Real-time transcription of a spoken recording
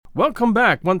Welcome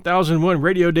back, 1001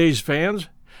 Radio Days fans.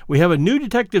 We have a new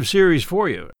detective series for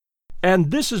you,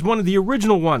 and this is one of the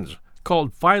original ones,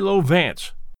 called PHILO,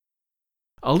 VANCE.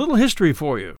 A little history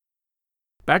for you.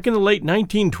 Back in the late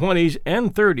 1920s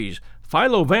and 30s,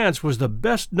 PHILO VANCE was the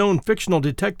best-known fictional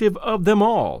detective of them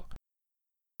all,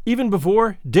 even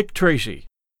before Dick Tracy.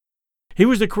 He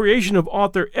was the creation of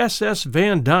author S.S.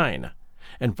 Van Dyne,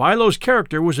 and PHILO's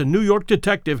character was a New York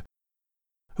detective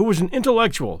who was an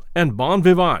intellectual and bon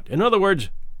vivant. In other words,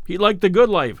 he liked the good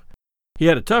life. He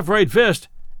had a tough right fist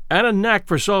and a knack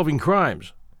for solving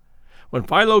crimes. When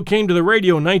PHILO came to the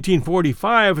radio in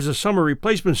 1945 as a summer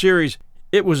replacement series,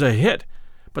 it was a hit.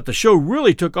 But the show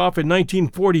really took off in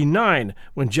 1949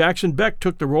 when Jackson Beck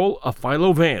took the role of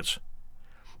PHILO VANCE.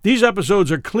 These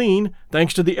episodes are clean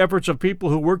thanks to the efforts of people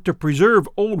who work to preserve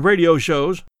old radio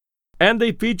shows, and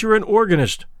they feature an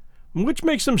organist, which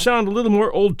makes them sound a little more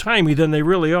old-timey than they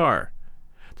really are.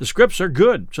 The scripts are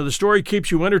good, so the story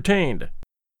keeps you entertained.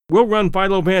 We'll run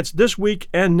PHILO VANCE this week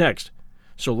and next,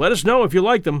 so let us know if you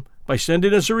like them by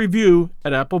sending us a review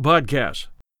at Apple Podcasts.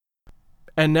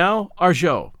 And now, our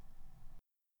show.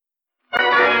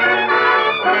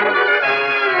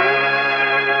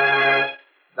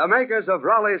 The makers of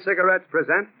Raleigh cigarettes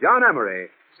present John Emery,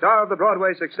 star of the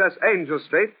Broadway success Angel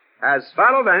Street, as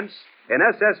PHILO VANCE in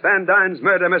S.S. Van Dyne's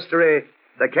murder mystery,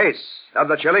 The Case of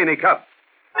the Cellini Cup.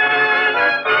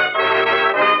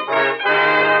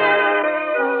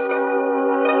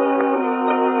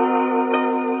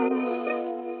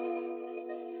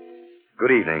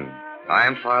 Good evening. I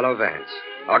am PHILO VANCE,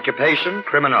 occupation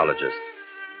criminologist.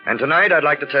 And tonight I'd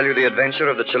like to tell you the adventure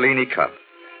of the Cellini Cup.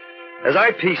 As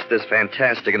I pieced this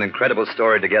fantastic and incredible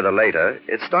story together later,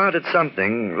 it started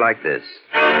something like this.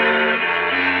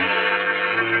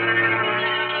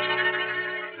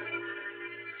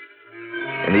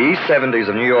 In the East 70s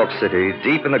of New York City,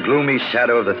 deep in the gloomy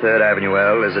shadow of the 3rd Avenue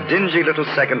L, is a dingy little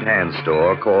second-hand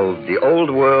store called the Old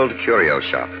World Curio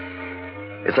Shop.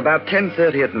 It's about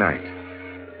 10:30 at night.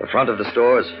 The front of the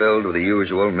store is filled with the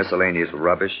usual miscellaneous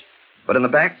rubbish, but in the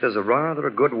back there's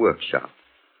a good workshop.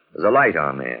 There's a light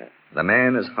on there. The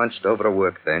man is hunched over a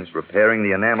workbench repairing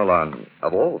the enamel on,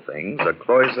 of all things, a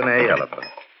cloisonne elephant.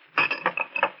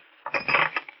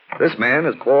 This man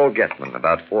is Paul Getman,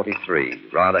 about 43,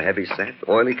 rather heavy-set,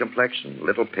 oily complexion,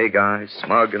 little pig eye,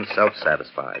 smug and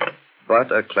self-satisfied,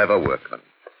 but a clever workman.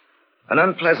 An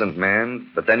unpleasant man,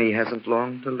 but then he hasn't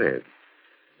long to live,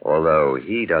 although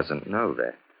he doesn't know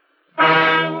that.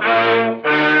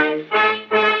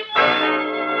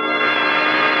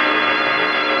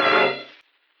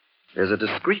 There's a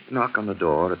discreet knock on the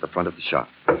door at the front of the shop.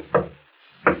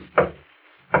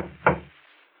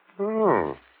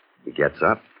 Oh. He gets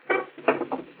up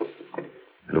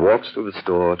and walks through the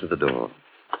store to the door.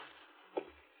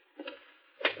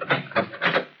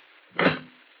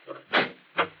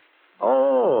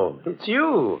 Oh, it's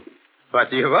you. What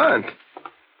do you want?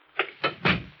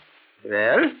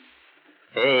 Well?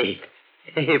 Hey,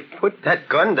 put that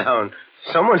gun down.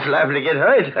 Someone's liable to get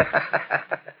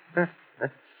hurt.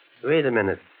 Wait a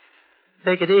minute.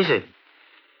 Take it easy.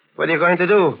 What are you going to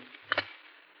do?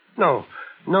 No,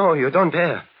 you don't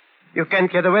dare. You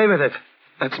can't get away with it.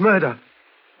 That's murder.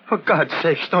 For God's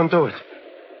sakes, don't do it.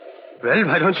 Well,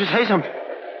 why don't you say something?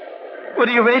 What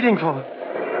are you waiting for?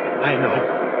 I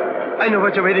know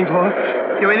what you're waiting for.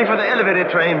 You're waiting for the elevator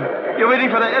train. You're waiting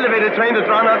for the elevator train to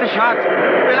drown out the shot.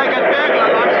 Well, I got burglar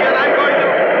alarms here, and I'm going to...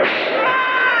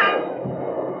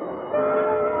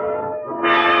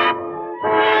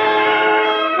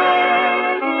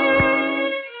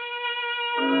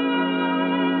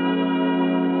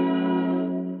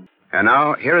 And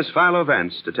now, here is PHILO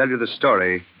VANCE to tell you the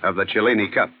story of the Cellini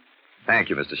Cup. Thank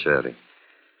you, Mr. Shirley.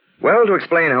 Well, to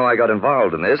explain how I got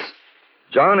involved in this,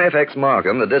 John F.X.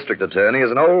 Markham, the district attorney,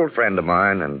 is an old friend of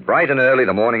mine, and bright and early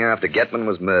the morning after Getman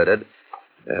was murdered,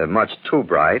 much too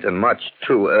bright and much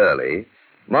too early,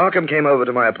 Markham came over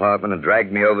to my apartment and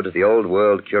dragged me over to the Old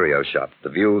World Curio Shop to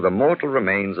view the mortal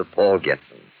remains of Paul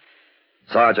Getman.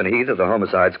 Sergeant Heath of the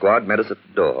Homicide Squad met us at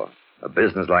the door, a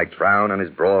businesslike frown on his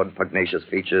broad, pugnacious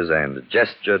features, and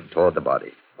gestured toward the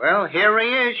body. Well, here he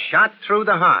is, shot through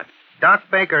the heart. Doc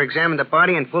Baker examined the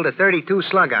body and pulled a .32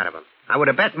 slug out of him. I would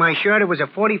have bet my shirt it was a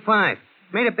 .45.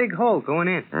 Made a big hole going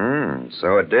in.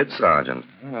 So it did, Sergeant.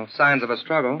 Well, signs of a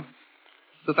struggle.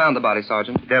 Who found the body,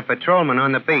 Sergeant? The patrolman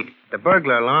on the beat. The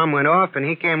burglar alarm went off and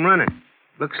he came running.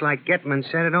 Looks like Getman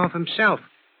set it off himself.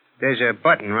 There's a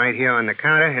button right here on the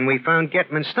counter, and we found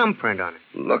Getman's thumbprint on it.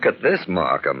 Look at this,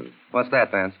 Markham. What's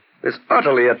that, Vance? This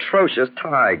utterly atrocious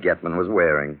tie Getman was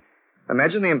wearing.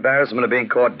 Imagine the embarrassment of being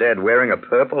caught dead wearing a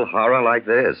purple horror like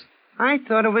this. I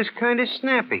thought it was kind of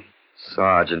snappy.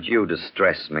 Sergeant, you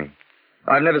distress me.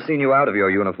 I've never seen you out of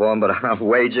your uniform, but I'll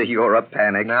wager you're a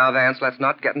panic. Now, Vance, let's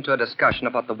not get into a discussion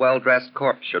of what the well-dressed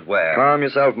corpse should wear. Calm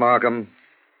yourself, Markham.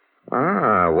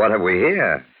 What have we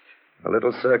here? A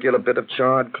little circular bit of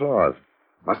charred cloth.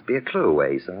 Must be a clue,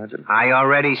 eh, Sergeant? I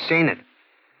already seen it.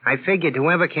 I figured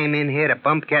whoever came in here to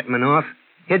bump Getman off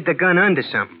hid the gun under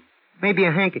something. Maybe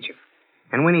a handkerchief.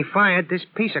 And when he fired, this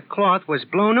piece of cloth was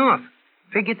blown off.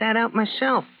 Figured that out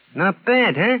myself. Not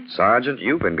bad, huh? Sergeant,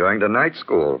 you've been going to night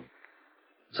school.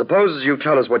 Suppose you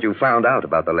tell us what you found out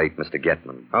about the late Mr.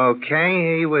 Getman.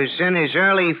 Okay, he was in his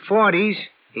early 40s.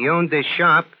 He owned this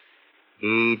shop.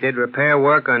 He did repair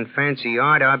work on fancy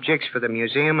art objects for the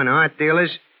museum and art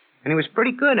dealers, and he was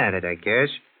pretty good at it, I guess.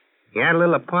 He had a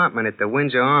little apartment at the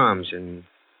Windsor Arms, and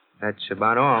that's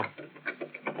about all.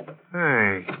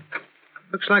 Hey,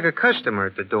 looks like a customer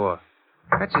at the door.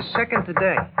 That's his second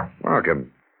today.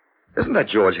 Markham, isn't that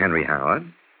George Henry Howard?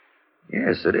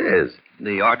 Yes, it is.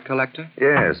 The art collector?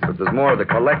 Yes, but there's more of the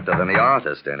collector than the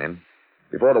artist in him.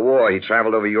 Before the war, he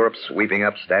traveled over Europe sweeping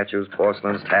up statues,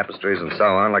 porcelains, tapestries, and so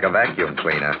on like a vacuum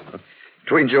cleaner.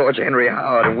 Between George Henry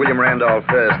Howard and William Randolph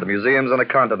Hearst, the museums on the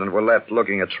continent were left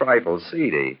looking a trifle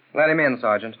seedy. Let him in,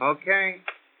 Sergeant. Okay.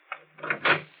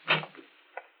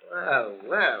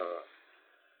 Well.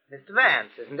 Mr.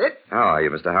 Vance, isn't it? How are you,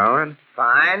 Mr. Howard?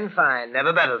 Fine.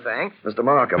 Never better, thanks. Mr.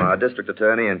 Markham, our district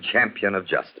attorney and champion of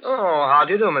justice. Oh, how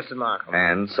do you do, Mr. Markham?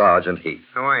 And Sergeant Heath.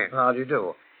 How are you? How do you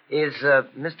do? Is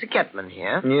Mr. Getman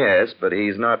here? Yes, but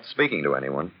he's not speaking to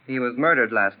anyone. He was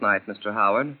murdered last night, Mr.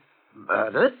 Howard.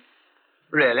 Murdered?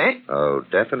 Really? Oh,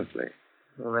 definitely.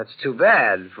 Well, that's too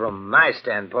bad from my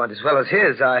standpoint as well as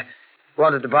his. I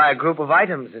wanted to buy a group of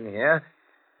items in here.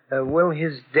 Will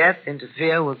his death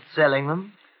interfere with selling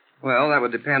them? Well, that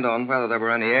would depend on whether there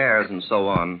were any heirs and so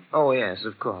on. Oh, yes,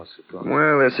 of course.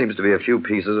 Well, there seems to be a few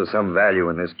pieces of some value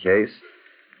in this case.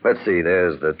 Let's see,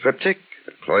 there's the triptych,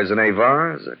 the cloisonne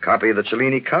vase, a copy of the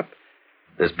Cellini cup,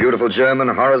 this beautiful German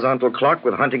horizontal clock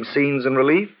with hunting scenes in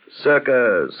relief,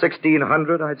 circa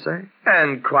 1600, I'd say.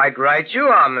 And quite right you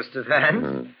are, Mr.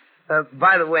 Vance.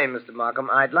 By the way, Mr. Markham,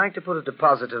 I'd like to put a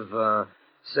deposit of,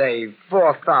 say,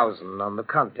 $4,000 on the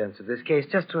contents of this case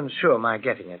just to ensure my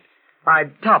getting it.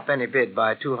 I'd top any bid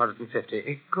by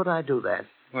 $250. Could I do that?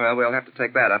 Well, we'll have to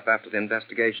take that up after the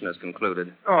investigation is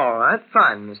concluded. All right,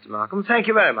 fine, Mr. Markham. Thank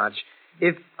you very much.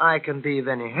 If I can be of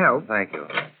any help. Thank you.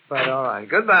 But all right.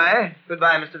 Goodbye.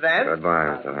 Goodbye, Mr. Vance.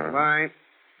 Goodbye, Mr. Howard.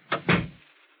 Bye.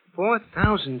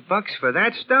 $4,000 for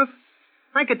that stuff?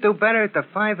 I could do better at the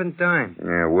 5 and dime.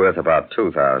 Yeah, worth about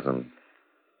 $2,000.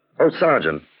 Oh,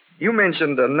 Sergeant, you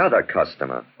mentioned another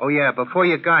customer. Oh, yeah, before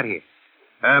you got here.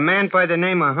 A man by the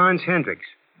name of Hans Hendricks.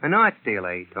 An art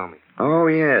dealer, he told me. Oh,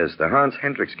 yes, the Hans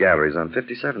Hendricks Galleries on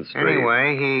 57th Street.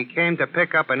 Anyway, he came to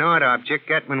pick up an art object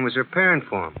Getman was repairing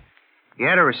for him. He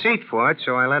had a receipt for it,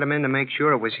 so I let him in to make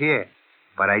sure it was here.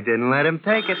 But I didn't let him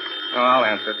take it. Oh, I'll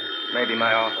answer it. Maybe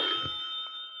my office.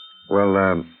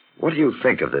 Well, what do you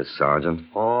think of this, Sergeant?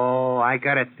 Oh, I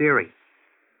got a theory.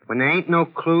 When there ain't no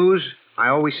clues, I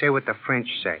always say what the French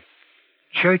say.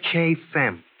 Cherchez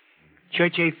femme.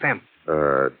 Cherchez femme.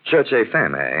 Cherchez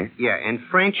femme, eh? Yeah, in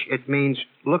French, it means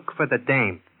look for the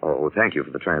dame. Oh, thank you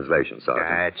for the translation, Sergeant.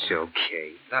 That's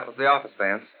okay. That was the office,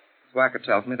 Vance. Swacker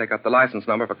tells me they got the license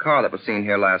number of a car that was seen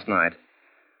here last night.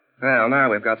 Well,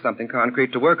 now we've got something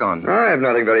concrete to work on. I have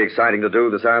nothing very exciting to do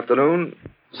this afternoon.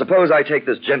 Suppose I take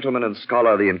this gentleman and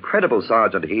scholar, the incredible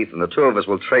Sergeant Heath, and the two of us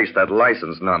will trace that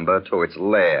license number to its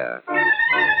lair.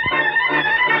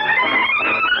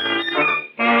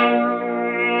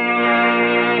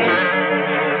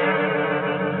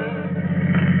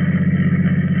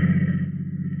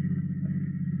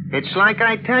 It's like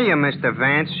I tell you, Mr.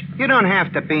 Vance. You don't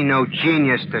have to be no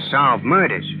genius to solve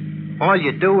murders. All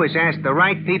you do is ask the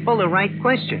right people the right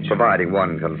questions. Providing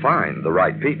one can find the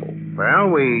right people. Well,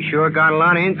 we sure got a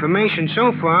lot of information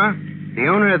so far. The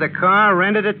owner of the car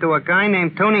rented it to a guy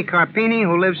named Tony Carpini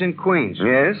who lives in Queens.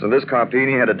 Yes, and this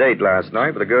Carpini had a date last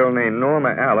night with a girl named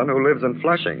Norma Allen who lives in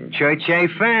Flushing. Cherchez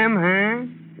femme, huh?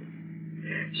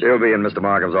 She'll be in Mr.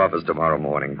 Markham's office tomorrow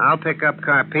morning. I'll pick up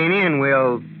Carpini and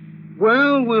we'll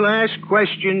ask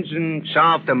questions and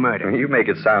solve the murder. You make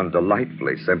it sound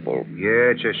delightfully simple.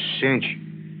 Yeah, it's a cinch.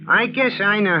 I guess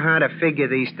I know how to figure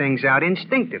these things out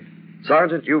instinctive.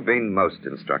 Sergeant, you've been most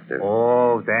instructive.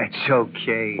 Oh, that's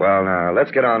okay. Well, now,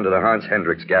 let's get on to the Hans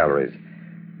Hendricks Galleries.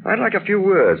 I'd like a few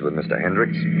words with Mr.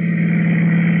 Hendricks.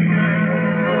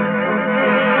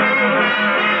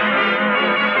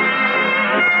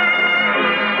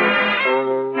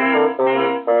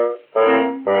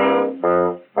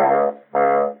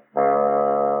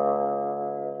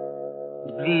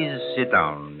 Please sit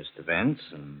down, Mr. Vance.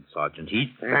 Sergeant Heath.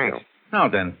 Thanks. Now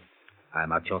then,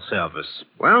 I'm at your service.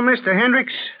 Well, Mr.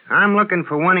 Hendricks, I'm looking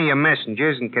for one of your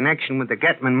messengers in connection with the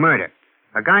Getman murder.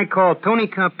 A guy called Tony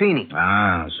Carpini.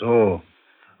 Ah, so.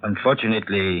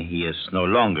 Unfortunately, he is no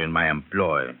longer in my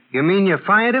employ. You mean you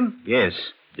fired him? Yes,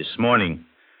 this morning.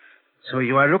 So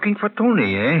you are looking for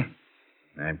Tony, eh?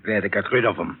 I'm glad I got rid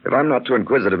of him. If I'm not too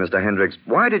inquisitive, Mr. Hendricks,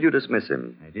 why did you dismiss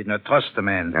him? I did not trust the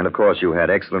man. And, of course, you had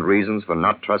excellent reasons for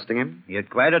not trusting him? He had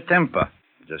quite a temper.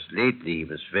 Just lately, he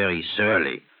was very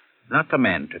surly. Not a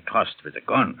man to trust with a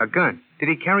gun. A gun? Did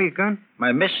he carry a gun?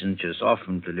 My messengers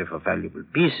often deliver valuable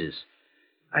pieces.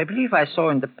 I believe I saw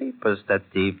in the papers that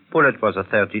the bullet was a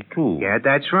 .32. Yeah,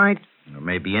 that's right. You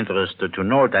may be interested to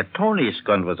know that Tony's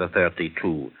gun was a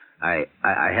 .32. I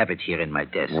have it here in my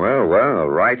desk. Well,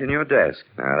 right in your desk.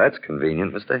 Now, that's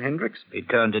convenient, Mr. Hendricks. He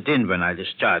turned it in when I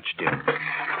discharged him.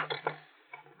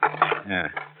 Yeah,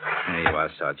 there you are,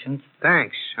 Sergeant.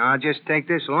 Thanks. I'll just take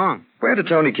this along. Where did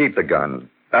Tony keep the gun?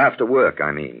 After work,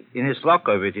 I mean. In his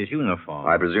locker with his uniform.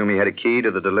 I presume he had a key to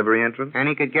the delivery entrance? And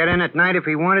he could get in at night if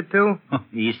he wanted to?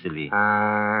 Easily.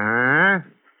 Uh-huh.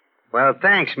 Well,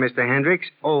 thanks, Mr. Hendricks.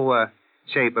 Oh,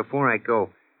 say, before I go,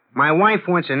 my wife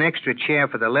wants an extra chair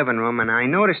for the living room, and I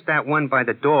noticed that one by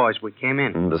the door as we came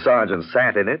in. The sergeant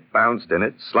sat in it, bounced in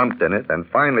it, slumped in it, and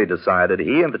finally decided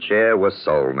he and the chair were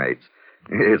soulmates.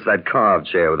 It's that carved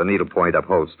chair with a needlepoint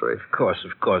upholstery. Of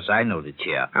course, I know the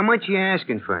chair. How much are you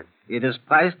asking for it? It is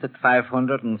priced at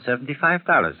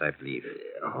 $575, I believe.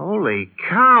 Holy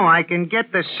cow, I can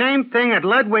get the same thing at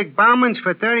Ludwig Bauman's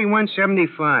for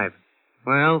 $31.75.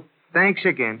 Well, thanks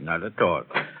again. Not at all.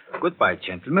 Goodbye,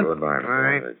 gentlemen. Goodbye. All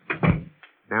right.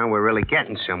 Now we're really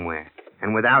getting somewhere.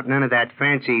 And without none of that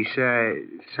fancy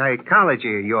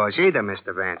psychology of yours either,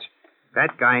 Mr. Vance.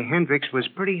 That guy Hendricks was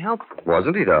pretty helpful.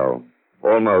 Wasn't he, though?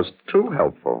 Almost too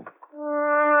helpful.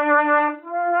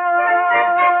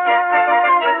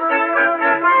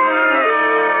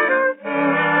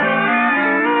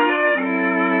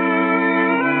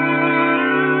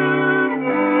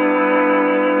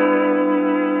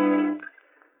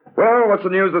 Well, what's the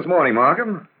news this morning,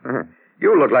 Markham?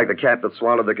 You look like the cat that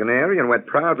swallowed the canary and went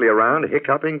proudly around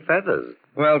hiccuping feathers.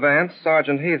 Well, Vance,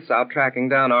 Sergeant Heath's out tracking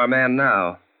down our man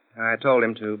now. I told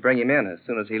him to bring him in as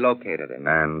soon as he located him.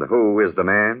 And who is the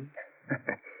man?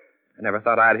 I never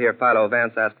thought I'd hear Philo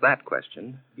Vance ask that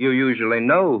question. You usually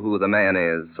know who the man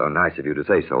is. So nice of you to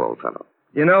say so, old fellow.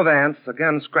 You know, Vance, a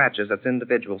gun scratches its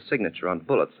individual signature on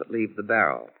bullets that leave the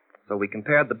barrel. So we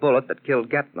compared the bullet that killed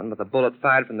Getman with a bullet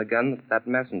fired from the gun that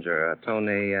messenger,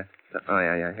 Tony...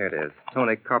 here it is.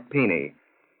 Tony Carpini.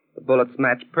 The bullets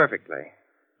match perfectly.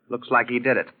 Looks like he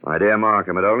did it. My dear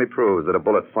Markham, it only proves that a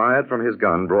bullet fired from his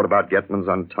gun brought about Getman's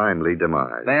untimely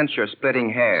demise. Vance, you're splitting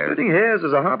hairs. Splitting hairs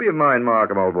is a hobby of mine,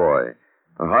 Markham, old boy.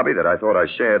 A hobby that I thought I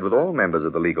shared with all members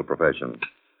of the legal profession.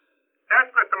 Yes,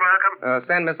 Mr. Markham.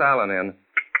 Send Miss Allen in.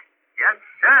 Yes,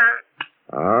 sir.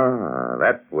 Ah,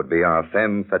 that would be our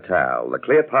femme fatale, the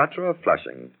Cleopatra of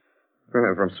Flushing.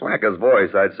 From Swacker's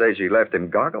voice, I'd say she left him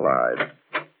goggle-eyed.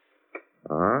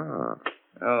 Ah.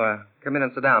 Come in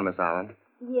and sit down, Miss Allen.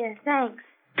 Yes, thanks.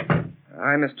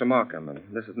 I'm Mr. Markham, and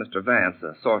this is Mr. Vance,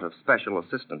 a sort of special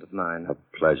assistant of mine. A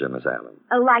pleasure, Miss Allen.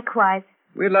 Likewise.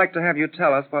 We'd like to have you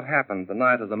tell us what happened the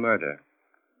night of the murder.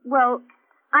 Well,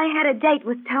 I had a date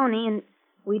with Tony, and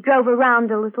we drove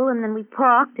around a little, and then we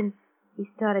parked, and he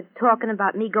started talking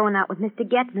about me going out with Mr.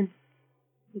 Getman.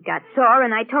 He got sore,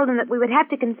 and I told him that we would have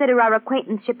to consider our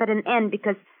acquaintanceship at an end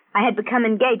because I had become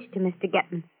engaged to Mr.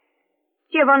 Getman.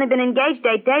 Gee, I've only been engaged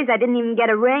 8 days. I didn't even get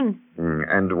a ring.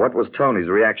 And what was Tony's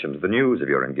reaction to the news of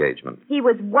your engagement? He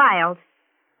was wild.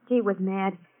 He was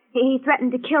mad. He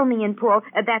threatened to kill me and Paul.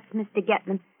 That's Mr.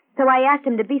 Getman. So I asked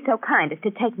him to be so kind as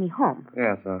to take me home.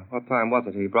 Yes, what time was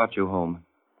it he brought you home?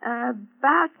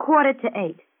 About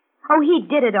 7:45. Oh, he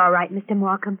did it all right, Mr.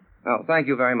 Markham. Oh, thank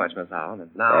you very much, Miss Allen.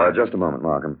 And now... Just a moment,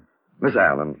 Markham. Miss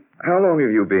Allen, how long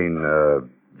have you been,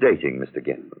 dating Mr.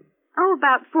 Getman? Oh,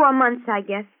 about 4 months, I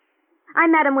guess. I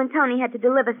met him when Tony had to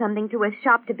deliver something to his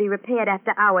shop to be repaired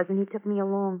after hours, and he took me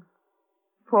along.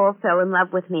 Paul fell in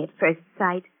love with me at first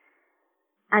sight.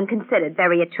 I'm considered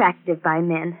very attractive by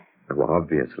men. Well,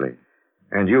 obviously.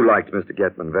 And you liked Mr.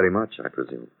 Getman very much, I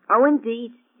presume. Oh,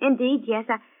 indeed. Indeed, yes.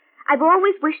 I've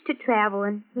always wished to travel,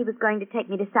 and he was going to take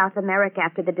me to South America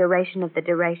after the duration of the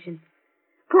duration.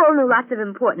 Paul knew lots of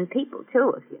important people,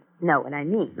 too, if you know what I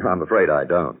mean. I'm afraid I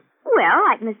don't. Well,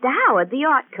 like Mr. Howard, the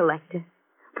art collector.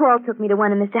 Paul took me to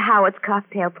one of Mr. Howard's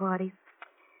cocktail parties.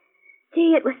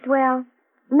 Gee, it was swell.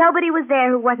 Nobody was there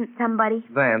who wasn't somebody.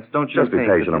 Vance, don't you Just be think...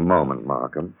 patient a moment,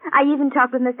 Markham. I even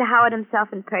talked with Mr. Howard himself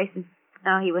in person.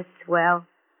 Oh, he was swell.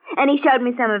 And he showed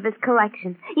me some of his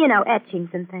collection. You know, etchings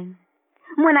and things.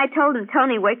 When I told him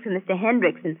Tony worked for Mr.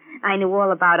 Hendricks, and I knew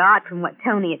all about art from what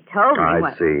Tony had told me.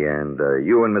 I see. And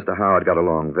you and Mr. Howard got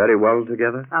along very well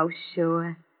together? Oh,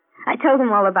 sure. I told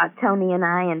him all about Tony and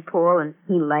I and Paul, and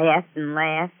he laughed and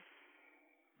laughed.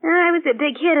 I was a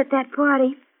big hit at that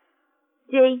party.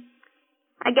 Gee,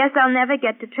 I guess I'll never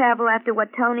get to travel after what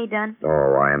Tony done.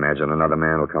 Oh, I imagine another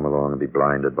man will come along and be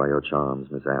blinded by your charms,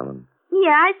 Miss Allen. Yeah,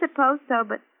 I suppose so,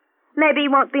 but maybe he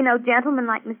won't be no gentleman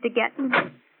like Mr.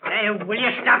 Getman. Hey, will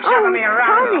you stop shoving me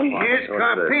around? Tony. Here's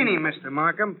Carpini, Mr.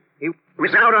 Markham. He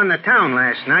was out on the town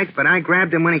last night, but I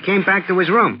grabbed him when he came back to his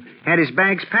room. Had his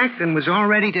bags packed and was all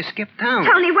ready to skip town.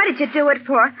 Tony, what did you do it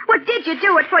for? What did you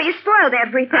do it for? You spoiled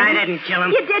everything. I didn't kill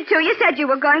him. You did, too. You said you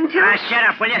were going to. Shut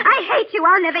up, will you? I hate you.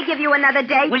 I'll never give you another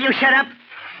date. Will you shut up?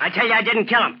 I tell you, I didn't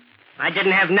kill him. I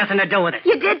didn't have nothing to do with it.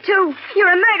 You did, too.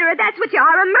 You're a murderer. That's what you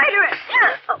are, a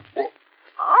murderer.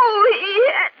 Oh,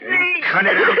 he hit me. Cut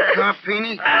it out,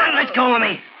 Carpini. Let go of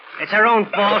me. It's her own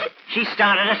fault. She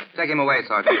started it. Take him away,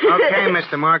 Sergeant. Okay,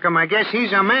 Mr. Markham. I guess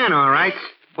he's a man, all right.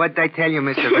 What'd I tell you,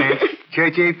 Mr. Vance?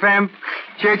 Church femme?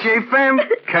 Church femme?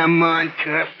 Come on,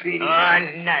 Carpini.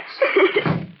 Oh,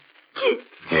 nuts.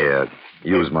 Here,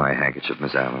 use my handkerchief,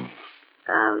 Miss Allen.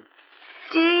 Oh,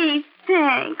 gee,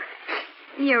 thanks.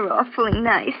 You're awfully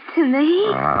nice to me.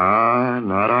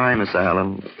 Not I, Miss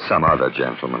Allen. Some other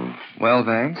gentleman. Well,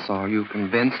 Vance, are you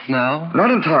convinced now?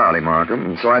 Not entirely,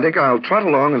 Markham. So I think I'll trot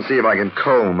along and see if I can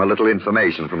comb a little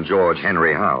information from George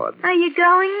Henry Howard. Are you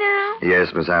going now?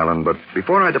 Yes, Miss Allen, but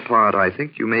before I depart, I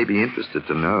think you may be interested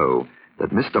to know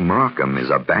that Mr. Markham is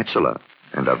a bachelor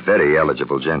and a very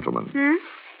eligible gentleman.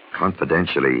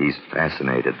 Confidentially, he's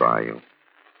fascinated by you.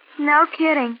 No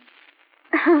kidding.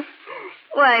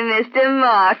 Why, Mr.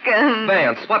 Markham.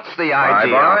 Vance, what's the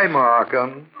idea? Bye-bye,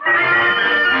 Markham.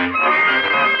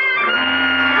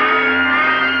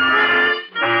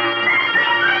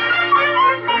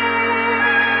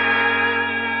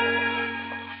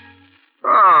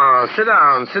 Oh, sit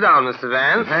down, Mr.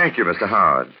 Vance. Thank you, Mr.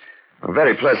 Howard. A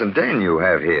very pleasant den you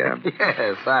have here.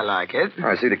 Yes, I like it.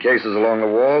 I see the cases along the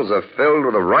walls are filled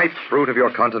with the ripe fruit of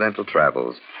your continental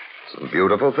travels. Some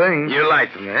beautiful things. You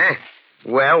like them, eh?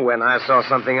 Well, when I saw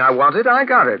something I wanted, I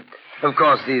got it. Of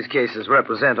course, these cases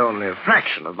represent only a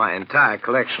fraction of my entire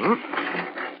collection.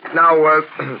 Now,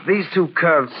 these two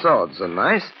curved swords are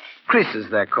nice.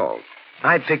 Creases, they're called.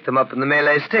 I picked them up in the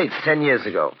Malay States 10 years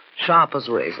ago. Sharp as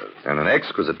razors. And an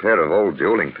exquisite pair of old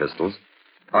dueling pistols.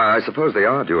 I suppose they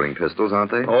are dueling pistols, aren't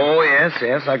they? Oh,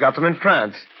 yes. I got them in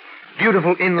France.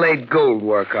 Beautiful inlaid gold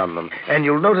work on them. And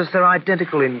you'll notice they're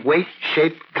identical in weight,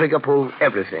 shape, trigger pull,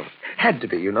 everything. Had to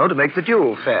be, to make the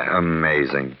duel fair.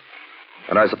 Amazing.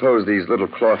 And I suppose these little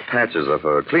cloth patches are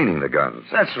for cleaning the guns.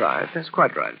 That's right. That's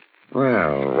quite right.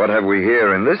 Well, what have we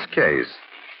here in this case?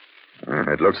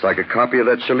 It looks like a copy of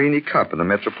that Cellini cup in the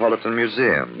Metropolitan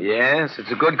Museum. Yes,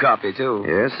 it's a good copy, too.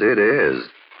 Yes, it is.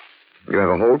 You have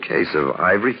a whole case of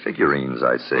ivory figurines,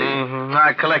 I see. Mm-hmm.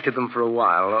 I collected them for a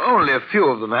while. Only a few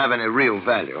of them have any real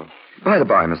value. By the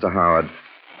by, Mr. Howard,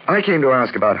 I came to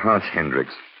ask about Hans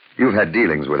Hendricks. You've had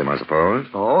dealings with him, I suppose.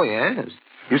 Oh, yes.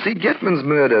 You see, Getman's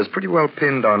murder is pretty well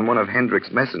pinned on one of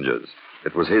Hendricks' messengers.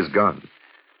 It was his gun.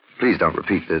 Please don't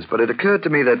repeat this, but it occurred to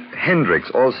me that Hendricks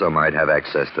also might have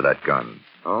access to that gun.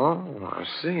 Oh, I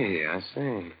see.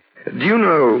 Do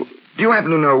you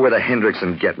happen to know whether Hendricks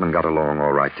and Getman got along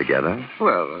all right together?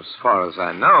 Well, as far as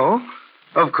I know.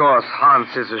 Of course,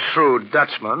 Hans is a shrewd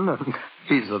Dutchman, and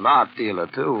he's an art dealer,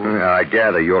 too. I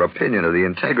gather your opinion of the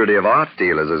integrity of art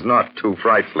dealers is not too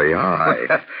frightfully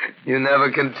high. You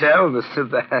never can tell, Mr.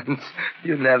 Vance.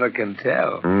 You never can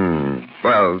tell.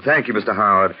 Well, thank you, Mr.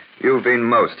 Howard. You've been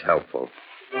most helpful.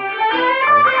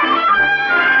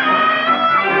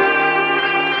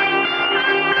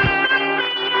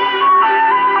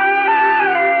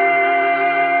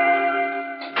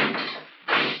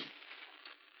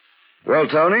 Well,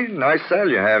 Tony, nice cell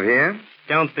you have here.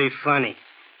 Don't be funny.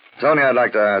 Tony, I'd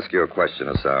like to ask you a question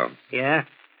or so. Yeah?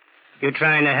 You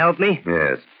trying to help me?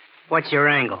 Yes. What's your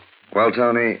angle? Well,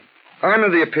 Tony, I'm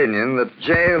of the opinion that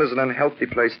jail is an unhealthy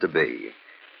place to be.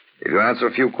 If you answer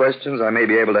a few questions, I may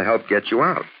be able to help get you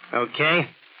out. Okay.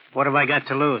 What have I got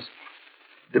to lose?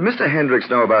 Did Mr. Hendricks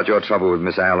know about your trouble with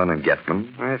Miss Allen and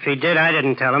Getman? If he did, I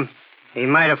didn't tell him. He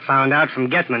might have found out from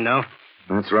Getman, though.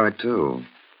 That's right, too.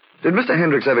 Did Mr.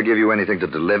 Hendricks ever give you anything to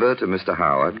deliver to Mr.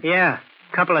 Howard? Yeah,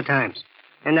 a couple of times.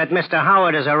 And that Mr.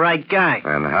 Howard is a right guy.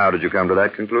 And how did you come to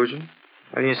that conclusion?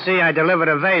 Well, you see, I delivered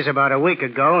a vase about a week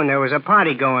ago, and there was a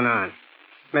party going on.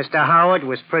 Mr. Howard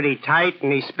was pretty tight,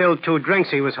 and he spilled 2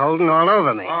 drinks he was holding all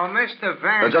over me. Oh, Mr.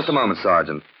 Vance. Just a moment,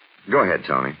 Sergeant. Go ahead,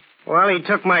 Tony. Well, he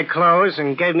took my clothes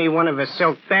and gave me one of his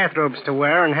silk bathrobes to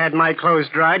wear and had my clothes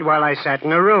dried while I sat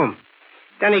in a room.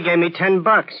 Then he gave me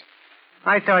 $10.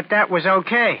 I thought that was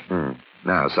okay.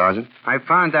 Now, Sergeant? I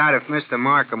found out if Mr.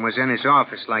 Markham was in his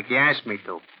office like he asked me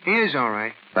to. He is all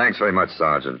right. Thanks very much,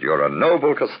 Sergeant. You're a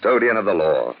noble custodian of the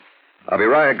law. I'll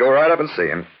go right up and see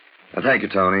him. And thank you,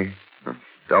 Tony.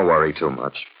 Don't worry too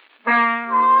much.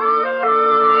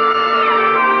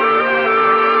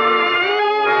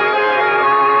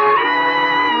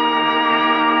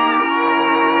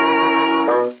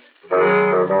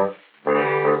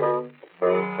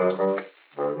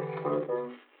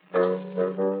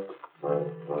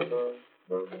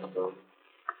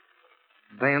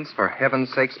 Vance, for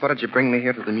heaven's sakes, what did you bring me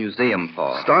here to the museum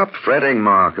for? Stop fretting,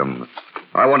 Markham.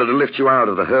 I wanted to lift you out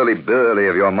of the hurly-burly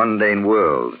of your mundane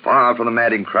world, far from the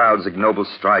madding crowd's ignoble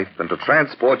strife, and to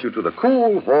transport you to the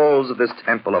cool halls of this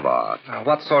temple of art.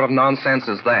 What sort of nonsense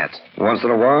is that? Once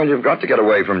in a while, you've got to get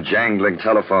away from jangling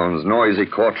telephones, noisy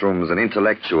courtrooms, and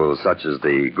intellectuals such as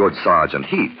the good Sergeant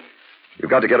Heath.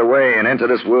 You've got to get away and enter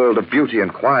this world of beauty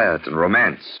and quiet and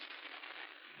romance.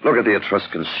 Look at the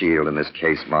Etruscan shield in this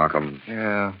case, Markham.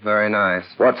 Yeah, very nice.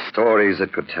 What stories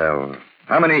it could tell.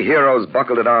 How many heroes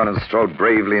buckled it on and strode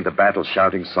bravely into battle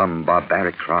shouting some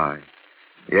barbaric cry.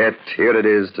 Yet here it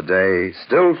is today,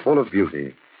 still full of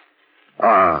beauty.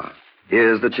 Ah,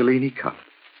 here's the Cellini cup.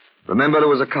 Remember, there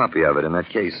was a copy of it in that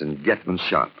case in Getman's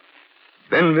shop.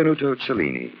 Benvenuto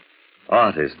Cellini.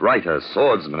 Artist, writer,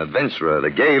 swordsman, adventurer,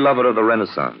 the gay lover of the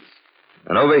Renaissance.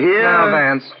 And over here... Now,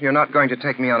 Vance, you're not going to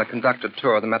take me on a conducted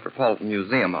tour of the Metropolitan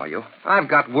Museum, are you? I've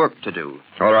got work to do.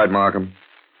 All right, Markham.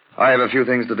 I have a few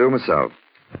things to do myself.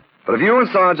 But if you and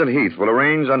Sergeant Heath will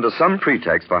arrange under some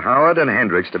pretext for Howard and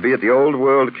Hendricks to be at the Old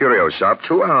World Curio Shop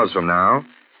 2 hours from now,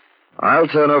 I'll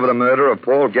turn over the murder of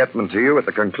Paul Getman to you at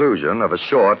the conclusion of a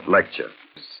short lecture.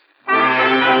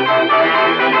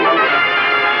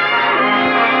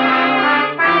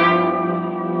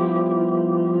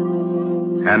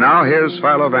 And now here's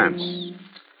Philo Vance.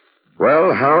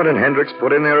 Well, Howard and Hendricks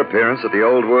put in their appearance at the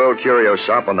Old World Curio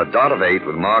Shop on the dot of 8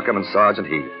 with Markham and Sergeant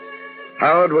Heath.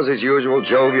 Howard was his usual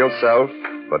jovial self,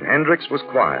 but Hendricks was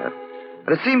quiet,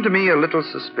 and it seemed to me a little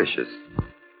suspicious.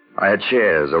 I had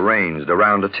chairs arranged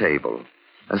around a table,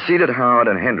 and seated Howard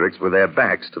and Hendricks with their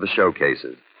backs to the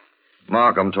showcases.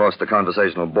 Markham tossed the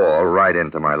conversational ball right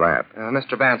into my lap.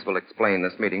 Mr. Vance will explain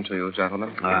this meeting to you,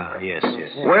 gentlemen. Yes.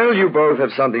 Well, you both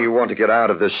have something you want to get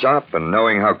out of this shop, and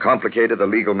knowing how complicated the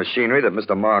legal machinery that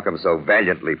Mr. Markham so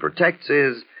valiantly protects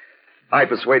is, I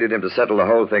persuaded him to settle the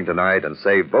whole thing tonight and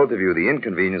save both of you the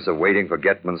inconvenience of waiting for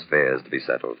Getman's fares to be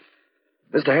settled.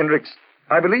 Mr. Hendricks,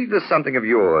 I believe there's something of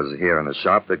yours here in the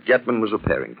shop that Getman was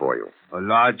repairing for you. A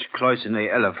large Cloisonne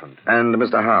elephant. And,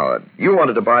 Mr. Howard, you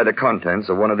wanted to buy the contents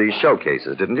of one of these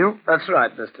showcases, didn't you? That's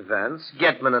right, Mr. Vance.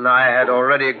 Getman and I had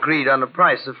already agreed on a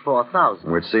price of $4,000.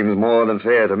 Which seems more than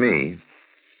fair to me.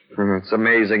 It's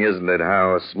amazing, isn't it,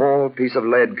 how a small piece of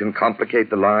lead can complicate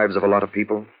the lives of a lot of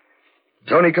people?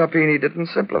 Tony Carpini didn't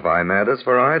simplify matters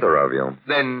for either of you.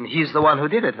 Then he's the one who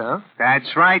did it, huh?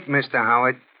 That's right, Mr.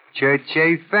 Howard. Church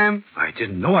femme. I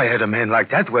didn't know I had a man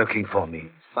like that working for me.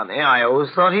 Funny, I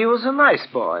always thought he was a nice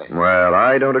boy. Well,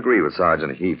 I don't agree with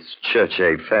Sergeant Heath's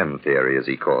cherche femme theory, as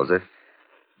he calls it.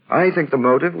 I think the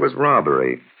motive was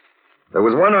robbery. There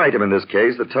was one item in this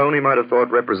case that Tony might have thought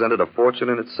represented a fortune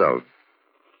in itself.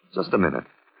 Just a minute.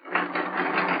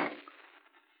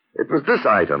 It was this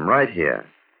item right here.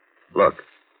 Look,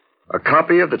 a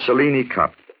copy of the Cellini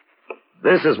cup.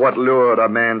 This is what lured a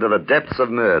man to the depths of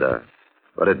murder.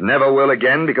 But it never will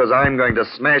again because I'm going to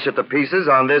smash it to pieces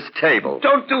on this table.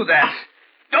 Don't do that.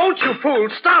 Don't, you fool.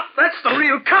 Stop. That's the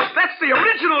real cup. That's the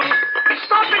original.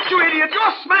 Stop it, you idiot.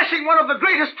 You're smashing one of the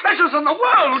greatest treasures in the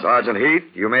world. Sergeant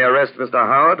Heath, you may arrest Mr.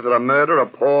 Howard for the murder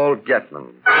of Paul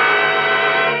Getman.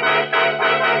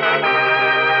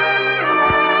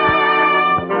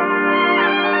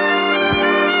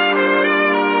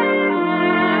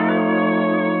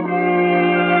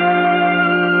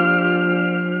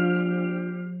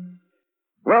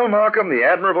 Well, Markham, the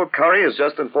Admirable Curry has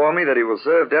just informed me that he will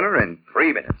serve dinner in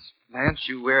 3 minutes. Vance,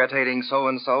 you irritating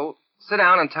so-and-so. Sit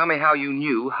down and tell me how you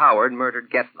knew Howard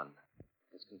murdered Getman.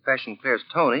 His confession clears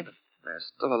Tony, but there's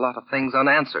still a lot of things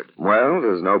unanswered. Well,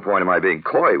 there's no point in my being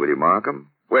coy with you, Markham.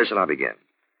 Where shall I begin?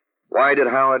 Why did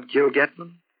Howard kill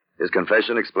Getman? His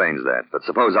confession explains that, but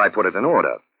suppose I put it in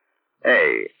order.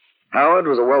 A. Howard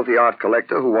was a wealthy art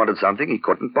collector who wanted something he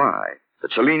couldn't buy. The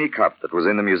Cellini cup that was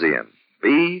in the museum.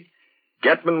 B.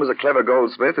 Getman was a clever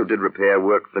goldsmith who did repair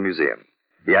work for the museum.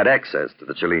 He had access to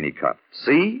the Cellini cup.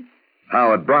 C.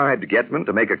 Howard bribed Getman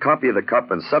to make a copy of the cup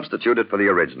and substitute it for the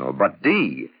original. But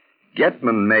D.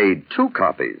 Getman made 2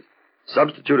 copies,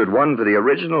 substituted one for the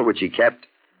original which he kept,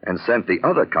 and sent the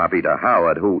other copy to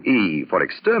Howard, who, for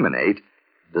exterminate,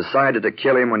 decided to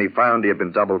kill him when he found he had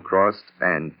been double-crossed,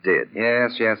 and did.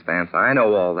 Yes, Vance, I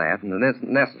know all that, and it isn't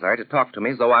necessary to talk to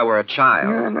me as though I were a child.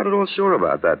 Yeah, I'm not at all sure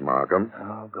about that, Markham.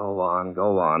 Oh, go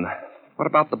on. What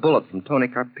about the bullet from Tony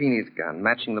Carpini's gun,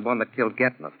 matching the one that killed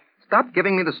Getman? Stop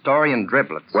giving me the story in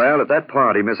driblets. Well, at that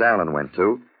party Miss Allen went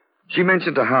to, she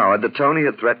mentioned to Howard that Tony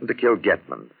had threatened to kill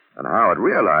Getman, and Howard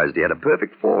realized he had a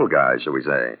perfect fall guy, shall we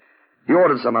say. He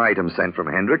ordered some items sent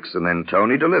from Hendricks, and then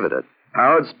Tony delivered it.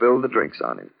 Howard spilled the drinks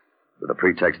on him. With the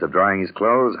pretext of drying his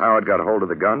clothes, Howard got hold of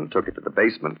the gun, took it to the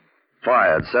basement,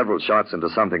 fired several shots into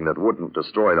something that wouldn't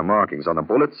destroy the markings on the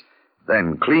bullets,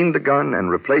 then cleaned the gun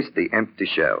and replaced the empty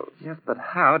shells. Yes, but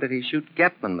how did he shoot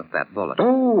Getman with that bullet?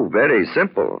 Oh, very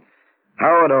simple.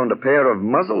 Howard owned a pair of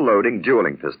muzzle-loading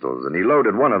dueling pistols, and he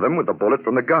loaded one of them with the bullet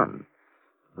from the gun.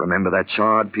 Remember that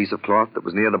charred piece of cloth that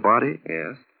was near the body?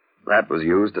 Yes. That was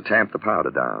used to tamp the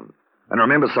powder down. And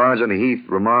remember Sergeant Heath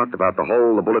remarked about the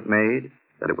hole the bullet made?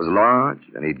 That it was large,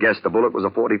 and he'd guessed the bullet was a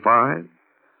 .45?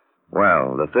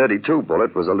 Well, the .32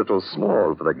 bullet was a little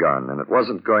small for the gun, and it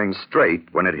wasn't going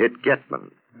straight when it hit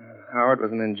Getman. Howard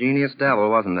was an ingenious devil,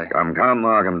 wasn't he? Come,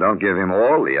 Markham, don't give him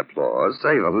all the applause.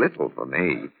 Save a little for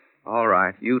me. All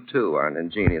right, you too are an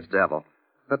ingenious devil.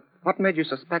 But what made you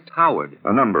suspect Howard?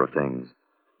 A number of things.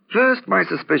 First, my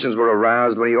suspicions were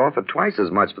aroused when he offered twice as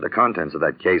much for the contents of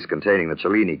that case containing the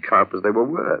Cellini cup as they were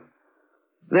worth.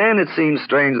 Then it seemed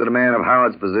strange that a man of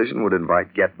Howard's position would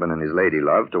invite Getman and his lady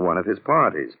love to one of his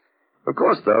parties. Of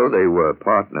course, though, they were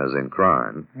partners in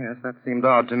crime. Yes, that seemed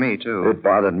odd to me, too. It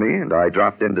bothered me, and I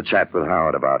dropped in to chat with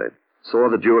Howard about it. Saw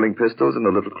the dueling pistols and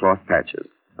the little cloth patches,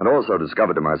 and also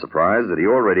discovered to my surprise that he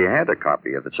already had a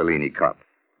copy of the Cellini cup.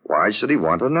 Why should he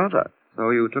want another? So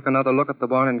you took another look at the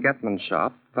one in Getman's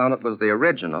shop, found it was the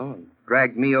original, and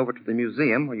dragged me over to the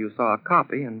museum where you saw a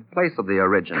copy in place of the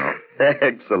original.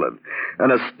 Excellent.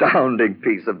 An astounding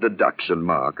piece of deduction,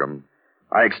 Markham.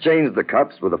 I exchanged the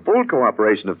cups with the full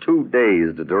cooperation of 2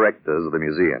 dazed directors of the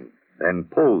museum, then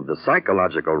pulled the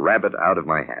psychological rabbit out of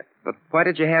my hat. But why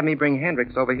did you have me bring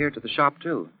Hendricks over here to the shop,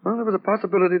 too? Well, there was a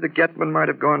possibility that Getman might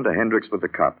have gone to Hendricks with the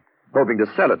cup, hoping to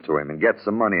sell it to him and get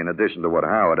some money in addition to what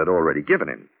Howard had already given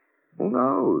him. Who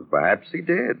knows? Perhaps he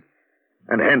did.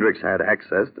 And Hendricks had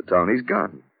access to Tony's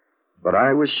gun. But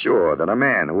I was sure that a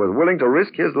man who was willing to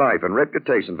risk his life and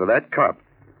reputation for that cup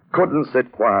couldn't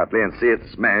sit quietly and see it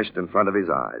smashed in front of his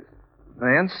eyes.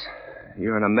 Vance,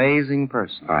 you're an amazing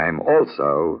person. I'm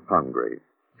also hungry.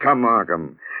 Come,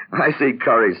 Markham. I see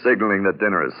Curry signaling that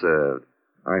dinner is served.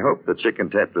 I hope the chicken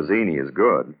tetrazzini is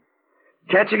good.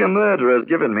 Catching a murderer has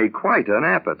given me quite an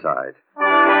appetite.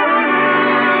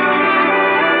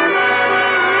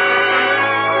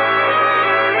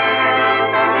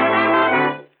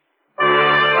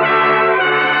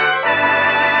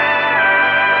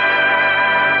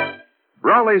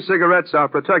 Raleigh cigarettes are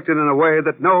protected in a way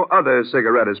that no other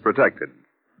cigarette is protected.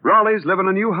 Raleigh's live in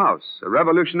a new house, a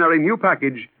revolutionary new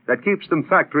package that keeps them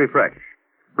factory fresh.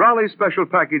 Raleigh's special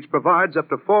package provides up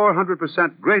to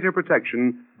 400% greater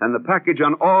protection than the package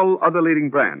on all other leading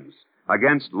brands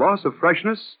against loss of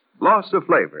freshness, loss of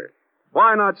flavor.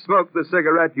 Why not smoke the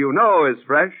cigarette you know is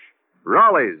fresh?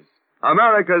 Raleigh's,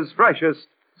 America's freshest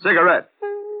cigarette.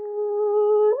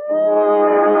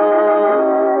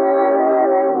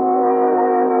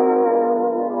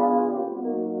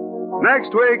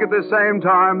 Next week at the same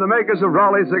time, the makers of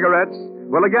Raleigh cigarettes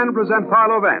will again present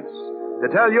PHILO VANCE to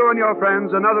tell you and your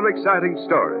friends another exciting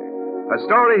story. A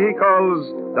story he calls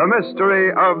The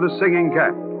Mystery of the Singing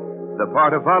Cat. The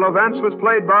part of PHILO VANCE was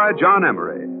played by John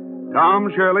Emery.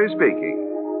 Tom Shirley speaking.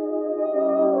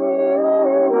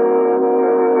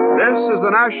 This is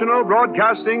the National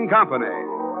Broadcasting Company.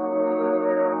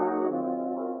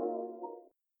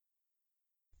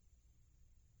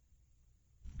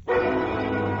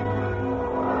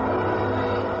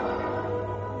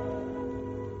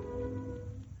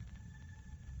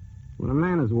 When a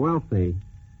man is wealthy,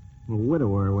 a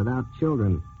widower without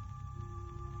children,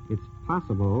 it's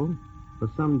possible for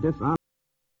some dishonest...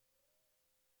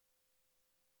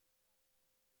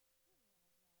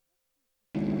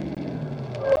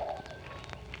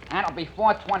 That'll be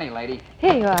 $4.20, lady.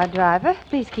 Here you are, driver.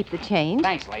 Please keep the change.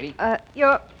 Thanks, lady.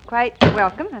 You're quite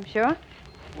welcome, I'm sure.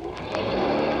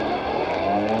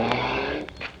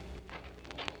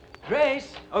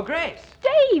 Grace! Oh, Grace!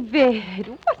 David!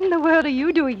 What in the world are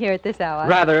you doing here at this hour?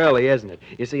 Rather early, isn't it?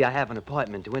 You see, I have an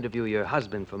appointment to interview your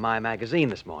husband for my magazine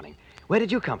this morning. Where did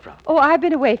you come from? Oh, I've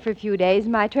been away for a few days.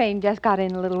 My train just got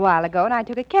in a little while ago, and I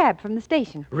took a cab from the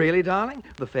station. Really, darling?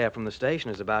 The fare from the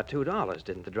station is about $2.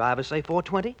 Didn't the driver say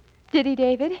 $4.20? Did he,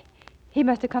 David? He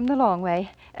must have come the long way.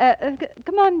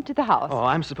 Come on to the house. Oh,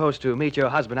 I'm supposed to meet your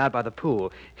husband out by the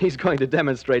pool. He's going to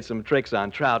demonstrate some tricks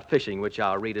on trout fishing, which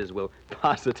our readers will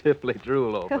positively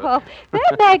drool over. Oh,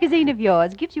 that magazine of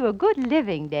yours gives you a good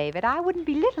living, David. I wouldn't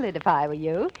belittle it if I were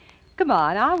you. Come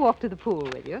on, I'll walk to the pool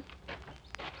with you.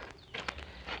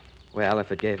 Well,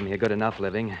 if it gave me a good enough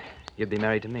living, you'd be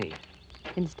married to me.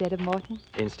 Instead of Morton?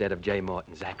 Instead of J.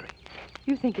 Morton Zachary.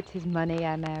 You think it's his money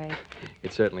I married?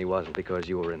 It certainly wasn't because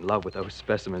you were in love with those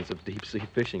specimens of deep-sea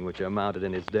fishing which are mounted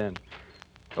in his den.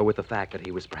 Or with the fact that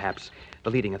he was perhaps the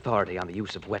leading authority on the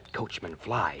use of wet coachman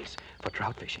flies for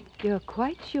trout fishing. You're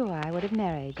quite sure I would have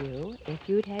married you if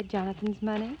you'd had Jonathan's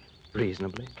money?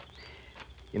 Reasonably.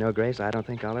 You know, Grace, I don't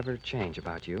think I'll ever change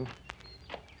about you.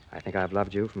 I think I've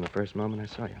loved you from the first moment I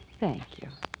saw you. Thank you.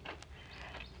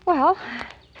 Well,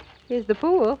 here's the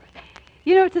pool.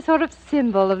 You know, it's a sort of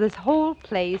symbol of this whole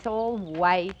place, all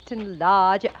white and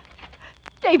large.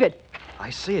 David! I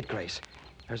see it, Grace.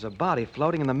 There's a body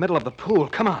floating in the middle of the pool.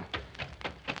 Come on.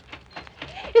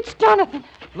 It's Jonathan.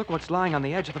 Look what's lying on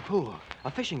the edge of the pool.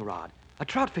 A fishing rod. A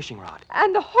trout fishing rod.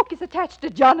 And the hook is attached to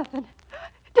Jonathan.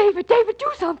 David,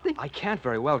 do something. I can't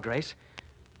very well, Grace.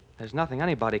 There's nothing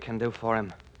anybody can do for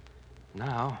him.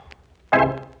 Now.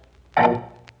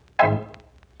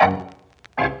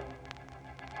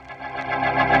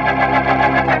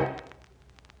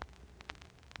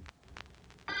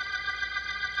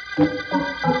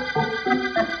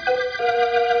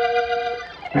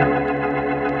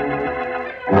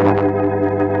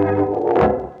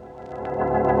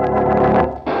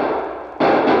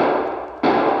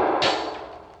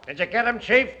 Did you get him,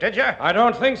 Chief? Did you? I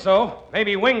don't think so.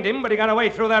 Maybe winged him, but he got away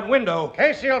through that window.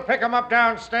 Casey'll pick him up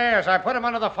downstairs. I put him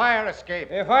under the fire escape.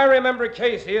 If I remember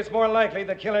Casey, it's more likely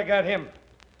the killer got him.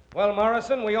 Well,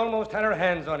 Morrison, we almost had our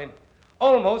hands on him.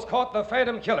 Almost caught the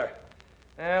phantom killer.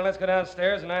 Let's go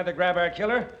downstairs and either grab our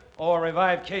killer or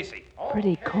revive Casey.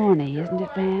 Pretty corny, isn't it,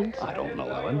 Vance? I don't know,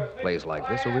 Ellen. Plays like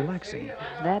this are relaxing.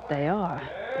 That they are.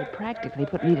 They practically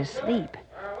put me to sleep.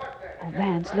 Oh,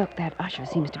 Vance, look, that usher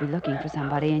seems to be looking for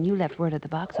somebody, and you left word at the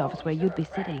box office where you'd be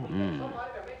sitting.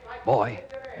 Boy,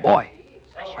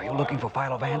 are you looking for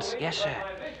PHILO, Vance? Yes, sir.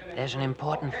 There's an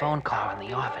important phone call in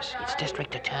the office. It's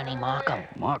District Attorney Markham.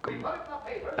 Markham?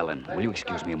 Ellen, will you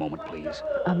excuse me a moment, please?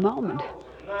 A moment?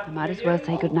 I might as well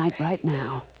say goodnight right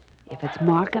now. If it's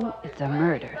Markham, it's a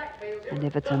murder. And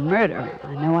if it's a murder,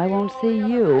 I know I won't see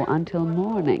you until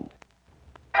morning.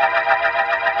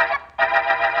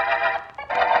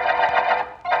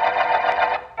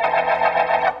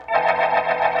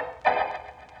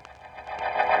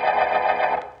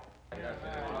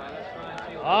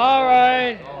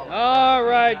 All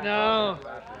right now.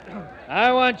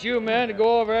 I want you men to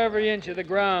go over every inch of the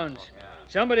grounds.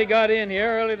 Somebody got in here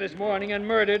early this morning and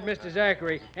murdered Mr.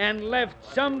 Zachary and left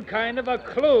some kind of a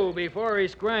clue before he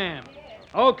scrammed.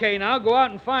 Okay, now go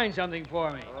out and find something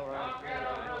for me.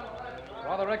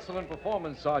 Rather excellent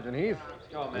performance, Sergeant Heath.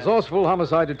 Resourceful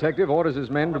homicide detective orders his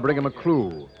men to bring him a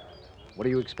clue. What do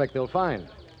you expect they'll find?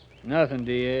 Nothing,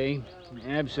 D.A.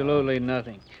 Absolutely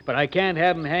nothing. But I can't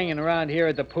have him hanging around here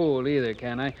at the pool either,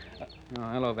 can I? Oh,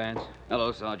 hello, Vance.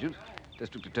 Hello, Sergeant.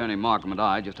 District Attorney Markham and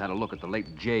I just had a look at the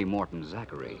late J. Morton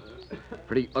Zachary.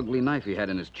 Pretty ugly knife he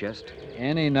had in his chest.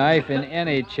 Any knife in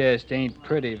any chest ain't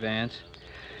pretty, Vance.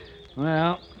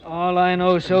 Well, all I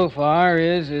know so far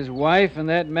is his wife and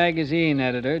that magazine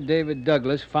editor, David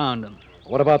Douglas, found him.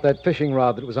 What about that fishing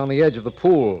rod that was on the edge of the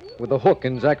pool with the hook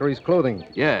in Zachary's clothing?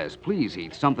 Yes, please,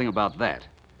 Heath, something about that.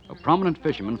 A prominent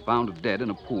fisherman found dead in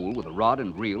a pool with a rod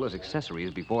and reel as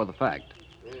accessories before the fact.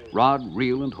 Rod,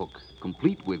 reel, and hook,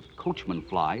 complete with coachman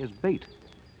fly as bait.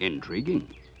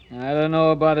 Intriguing. I don't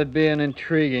know about it being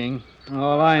intriguing.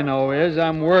 All I know is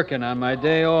I'm working on my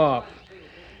day off.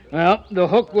 Well, the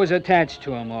hook was attached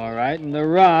to him, all right, and the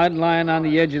rod lying on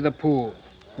the edge of the pool.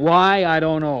 Why, I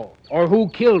don't know. Or who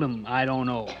killed him, I don't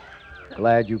know.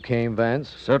 Glad you came,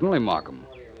 Vance. Certainly, Markham.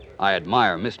 I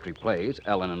admire mystery plays.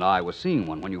 Ellen and I were seeing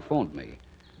one when you phoned me.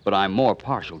 But I'm more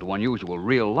partial to unusual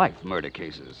real-life murder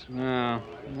cases. No,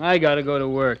 I gotta go to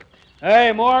work.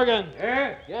 Hey, Morgan.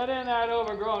 Yeah? Get in that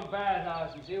overgrown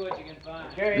bathhouse and see what you can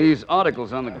find. These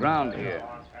articles on the ground here,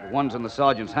 the ones in the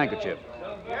sergeant's handkerchief.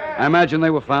 I imagine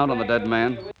they were found on the dead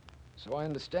man. So I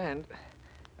understand.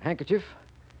 A handkerchief,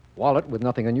 wallet with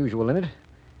nothing unusual in it,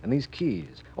 and these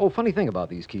keys. Oh, funny thing about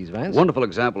these keys, Vance. Wonderful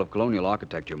example of colonial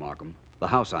architecture, Markham. The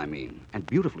house, I mean, and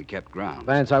beautifully kept grounds.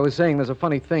 Vance, I was saying there's a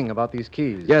funny thing about these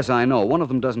keys. Yes, I know. One of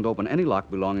them doesn't open any lock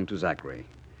belonging to Zachary.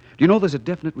 Do you know there's a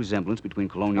definite resemblance between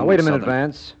colonial Now, wait a and minute, Southern...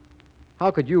 Vance.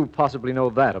 How could you possibly know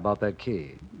that about that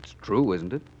key? It's true,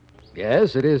 isn't it?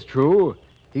 Yes, it is true.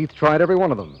 Heath tried every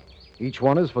one of them. Each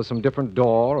one is for some different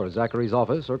door or Zachary's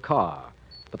office or car.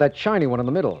 But that shiny one in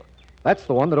the middle, that's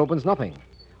the one that opens nothing.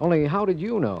 Only how did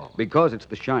you know? Because it's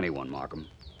the shiny one, Markham.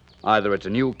 Either it's a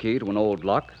new key to an old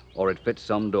lock, or it fits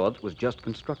some door that was just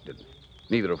constructed.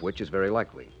 Neither of which is very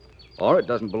likely. Or it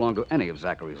doesn't belong to any of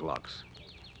Zachary's locks.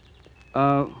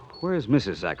 Where's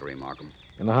Mrs. Zachary, Markham?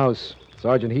 In the house.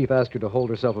 Sergeant Heath asked her to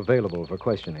hold herself available for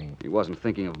questioning. He wasn't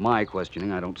thinking of my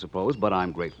questioning, I don't suppose, but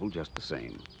I'm grateful just the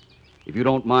same. If you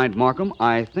don't mind, Markham,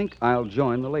 I think I'll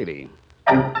join the lady.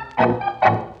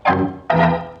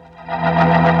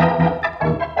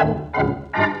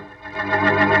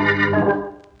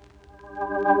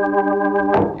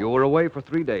 You were away for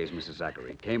 3 days, Mrs.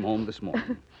 Zachary. Came home this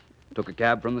morning. Took a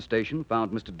cab from the station, found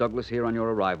Mr. Douglas here on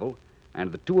your arrival,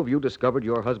 and the two of you discovered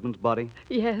your husband's body?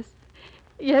 Yes.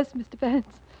 Yes, Mr.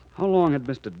 Vance. How long had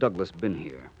Mr. Douglas been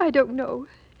here? I don't know.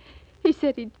 He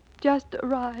said he'd just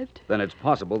arrived. Then it's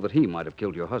possible that he might have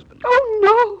killed your husband.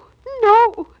 Oh,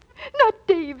 no. Not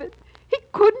David. He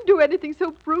couldn't do anything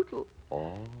so brutal.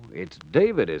 Oh, it's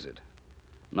David, is it?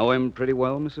 Know him pretty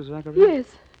well, Mrs. Zachary? Yes.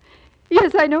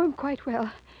 Yes, I know him quite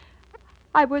well.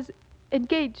 I was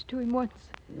engaged to him once.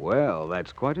 Well,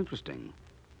 that's quite interesting.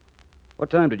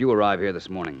 What time did you arrive here this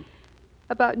morning?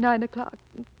 About 9 o'clock.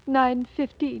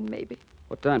 9:15, maybe.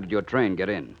 What time did your train get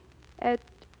in? At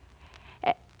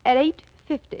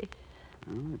 8:50.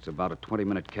 Well, it's about a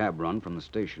 20-minute cab run from the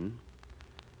station.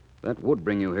 That would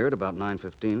bring you here at about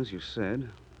 9:15, as you said.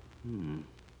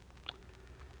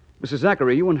 Mrs.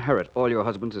 Zachary, you inherit all your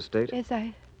husband's estate? Yes,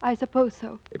 I suppose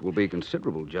so. It will be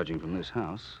considerable, judging from this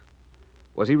house.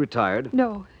 Was he retired?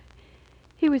 No.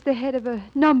 He was the head of a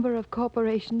number of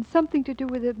corporations, something to do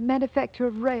with the manufacture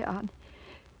of rayon.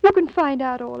 You can find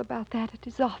out all about that at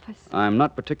his office. I'm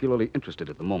not particularly interested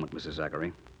at the moment, Mrs.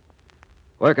 Zachary.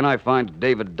 Where can I find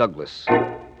David Douglas?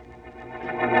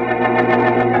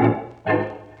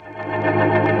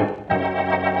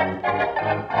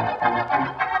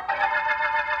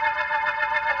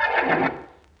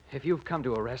 If you've come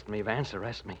to arrest me, Vance,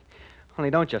 arrest me.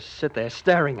 Only don't just sit there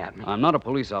staring at me. I'm not a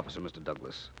police officer, Mr.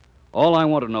 Douglas. All I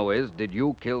want to know is, did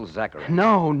you kill Zachary?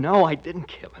 No, I didn't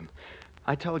kill him.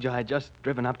 I told you I'd just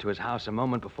driven up to his house a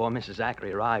moment before Mrs.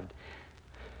 Zachary arrived.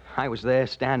 I was there,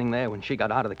 standing there, when she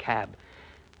got out of the cab.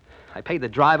 I paid the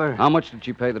driver. How much did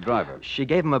she pay the driver? She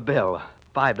gave him a bill, a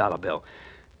 $5 bill.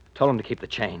 Told him to keep the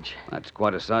change. That's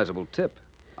quite a sizable tip.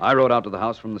 I rode out to the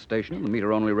house from the station, and the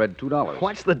meter only read $2.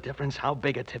 What's the difference how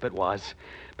big a tip it was?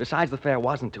 Besides, the fare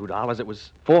wasn't $2. It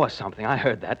was $4 something. I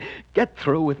heard that. Get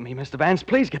through with me, Mr. Vance.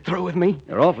 Please get through with me.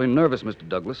 You're awfully nervous, Mr.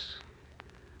 Douglas.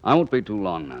 I won't be too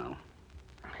long now.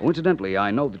 Oh, incidentally, I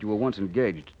know that you were once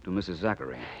engaged to Mrs.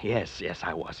 Zachary. Yes,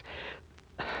 I was.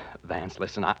 Vance,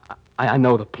 listen, I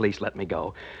know the police let me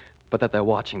go, but that they're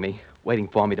watching me, waiting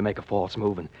for me to make a false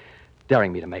move and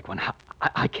daring me to make one.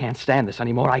 I can't stand this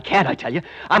anymore. I can't, I tell you.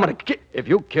 I'm going to... If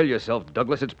you kill yourself,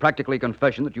 Douglas, it's practically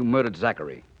confession that you murdered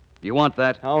Zachary. Do you want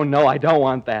that? Oh, no, I don't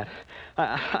want that.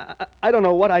 I don't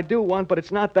know what I do want, but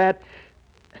it's not that.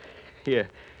 Here.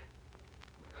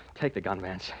 Take the gun,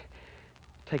 Vance.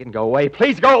 Take it and go away.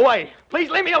 Please go away. Please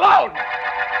leave me alone.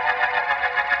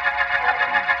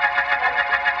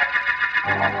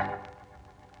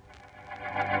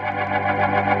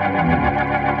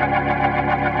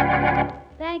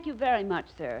 Thank you very much,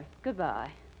 sir.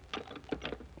 Goodbye.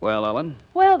 Well, Ellen?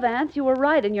 Well, Vance, you were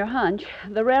right in your hunch.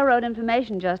 The railroad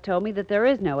information just told me that there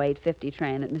is no 8:50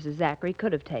 train that Mrs. Zachary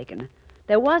could have taken.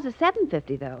 There was a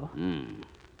 7:50, though.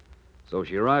 So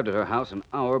she arrived at her house an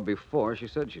hour before she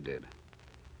said she did.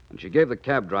 And she gave the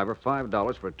cab driver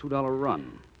 $5 for a $2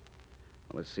 run.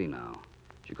 Well, let's see now.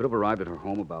 She could have arrived at her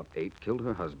home about 8, killed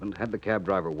her husband, had the cab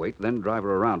driver wait, then drive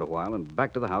her around a while, and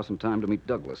back to the house in time to meet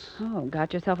Douglas. Oh,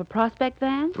 got yourself a prospect,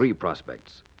 Vance? 3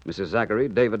 prospects. Mrs. Zachary,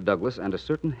 David Douglas, and a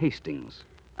certain Hastings.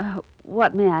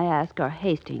 What, may I ask, are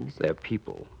Hastings? They're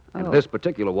people. And Oh. this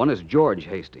particular one is George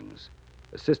Hastings,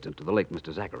 assistant to the late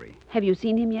Mr. Zachary. Have you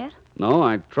seen him yet? No,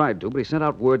 I tried to, but he sent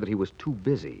out word that he was too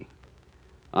busy.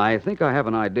 I think I have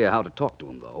an idea how to talk to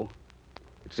him, though.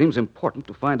 It seems important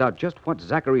to find out just what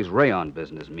Zachary's rayon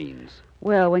business means.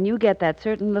 Well, when you get that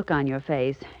certain look on your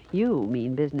face, you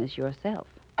mean business yourself.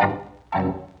 A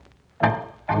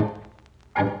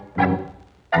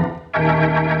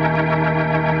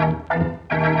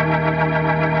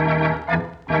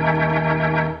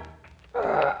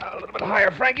little bit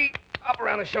higher, Frankie. Up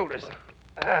around the shoulders.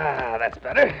 That's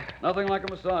better. Nothing like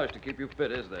a massage to keep you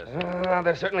fit, is there?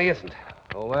 There certainly isn't.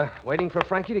 Oh, waiting for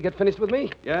Frankie to get finished with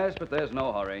me? Yes, but there's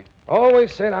no hurry.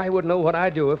 Always said I would know what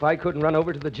I'd do if I couldn't run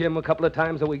over to the gym a couple of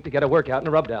times a week to get a workout and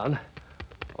a rub down.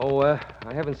 Oh,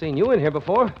 I haven't seen you in here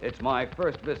before. It's my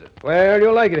first visit. Well,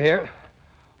 you'll like it here.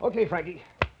 Okay, Frankie.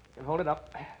 You can hold it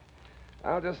up.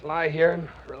 I'll just lie here and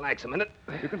relax a minute.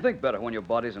 You can think better when your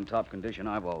body's in top condition,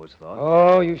 I've always thought.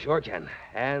 Oh, you sure can.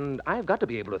 And I've got to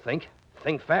be able to think.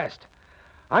 Think fast.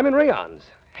 I'm in Rayon's.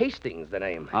 Hastings, the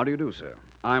name. How do you do, sir?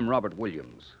 I'm Robert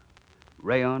Williams.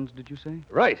 Rayons, did you say?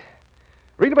 Right.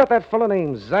 Read about that fellow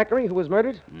named Zachary who was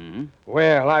murdered? Mm-hmm.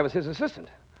 Well, I was his assistant.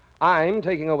 I'm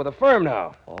taking over the firm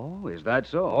now. Oh, is that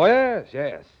so? Oh, yes,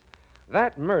 yes.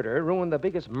 That murder ruined the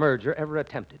biggest merger ever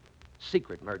attempted.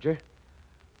 Secret merger.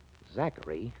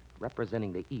 Zachary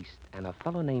representing the East and a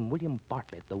fellow named William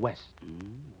Bartlett the West.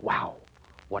 Wow.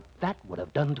 What that would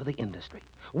have done to the industry.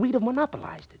 We'd have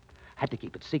monopolized it. Had to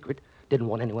keep it secret. Didn't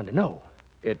want anyone to know.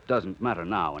 It doesn't matter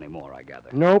now anymore, I gather.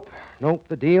 Nope.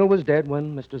 The deal was dead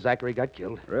when Mr. Zachary got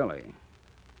killed. Really?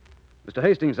 Mr.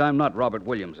 Hastings, I'm not Robert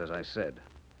Williams, as I said.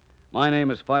 My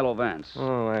name is PHILO VANCE.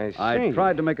 Oh, I see. I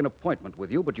tried to make an appointment with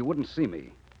you, but you wouldn't see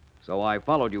me. So I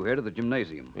followed you here to the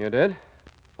gymnasium. You did?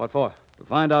 What for? To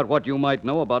find out what you might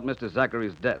know about Mr.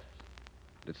 Zachary's death.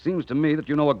 It seems to me that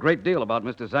you know a great deal about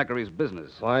Mr. Zachary's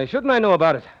business. Why shouldn't I know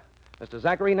about it? Mr.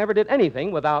 Zachary never did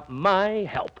anything without my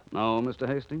help. No, Mr.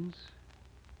 Hastings?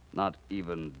 Not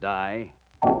even die?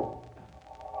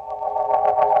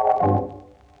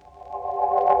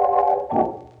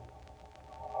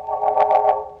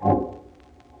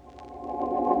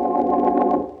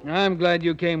 I'm glad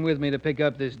you came with me to pick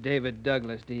up this David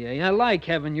Douglas, D.A. I like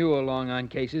having you along on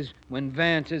cases when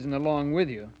Vance isn't along with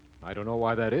you. I don't know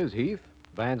why that is, Heath.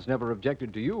 Vance never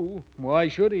objected to you. Why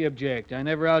should he object? I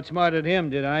never outsmarted him,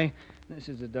 did I? This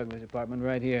is the Douglas apartment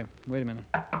right here. Wait a minute.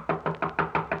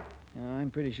 I'm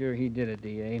pretty sure he did it,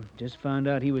 D.A. Just found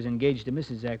out he was engaged to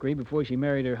Mrs. Zachary before she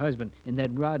married her husband in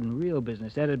that rod and reel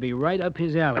business. That'd be right up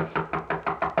his alley.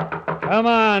 Come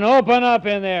on, open up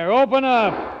in there. Open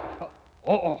up.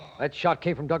 Oh. That shot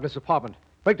came from Douglas' apartment.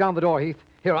 Break down the door, Heath.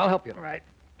 Here, I'll help you. All right.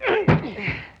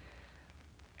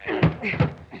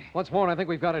 Once more, and I think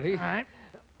we've got it, Heath. All right.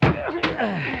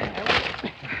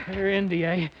 They're in,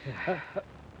 D.A. Oh,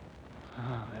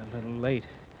 they're a little late.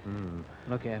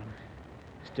 Look at him.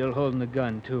 Still holding the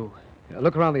gun, too. Yeah,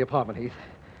 look around the apartment, Heath.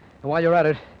 And while you're at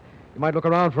it, you might look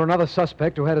around for another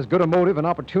suspect who had as good a motive and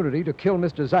opportunity to kill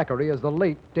Mr. Zachary as the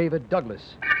late David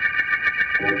Douglas.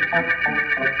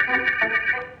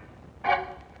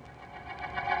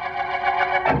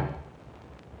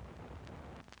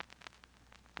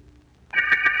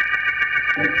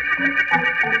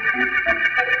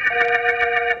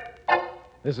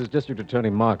 This is District Attorney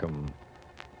Markham.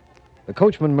 The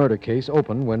Coachman murder case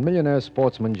opened when millionaire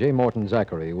sportsman J. Morton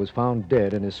Zachary was found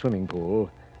dead in his swimming pool,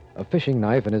 a fishing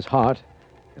knife in his heart,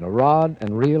 and a rod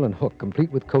and reel and hook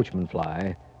complete with coachman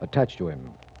fly attached to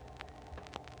him.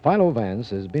 PHILO VANCE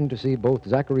has been to see both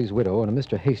Zachary's widow and a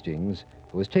Mr. Hastings,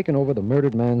 who has taken over the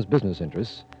murdered man's business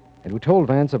interests, and who told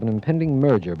Vance of an impending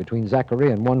merger between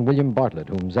Zachary and one William Bartlett,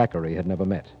 whom Zachary had never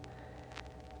met.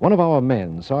 One of our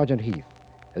men, Sergeant Heath,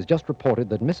 has just reported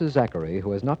that Mrs. Zachary,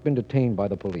 who has not been detained by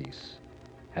the police,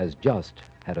 has just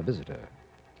had a visitor.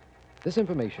 This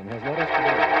information has led us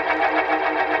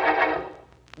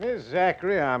to... Miss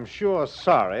Zachary, I'm sure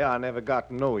sorry I never got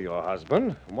to know your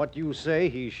husband. From what you say,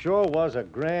 he sure was a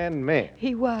grand man.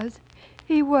 He was.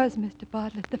 He was, Mr.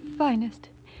 Bartlett, the finest.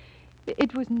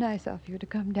 It was nice of you to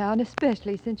come down,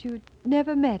 especially since you'd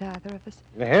never met either of us.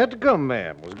 You had to come,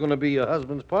 ma'am. Was going to be your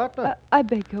husband's partner. I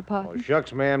beg your pardon. Oh,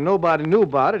 shucks, ma'am. Nobody knew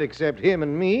about it except him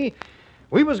and me.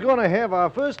 We was going to have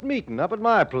our first meeting up at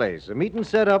my place, a meeting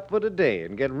set up for today,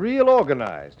 and get real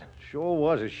organized. Sure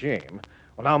was a shame.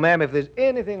 Well, now, ma'am, if there's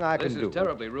anything I can do... This is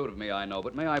terribly rude of me, I know,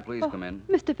 but may I please come in?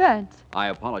 Mr. Vance. I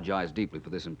apologize deeply for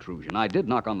this intrusion. I did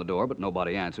knock on the door, but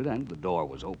nobody answered, and the door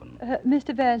was open.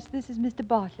 Mr. Vance, this is Mr.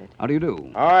 Bartlett. How do you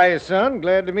do? Hi, son.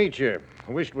 Glad to meet you.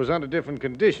 I wished it was under different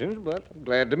conditions, but I'm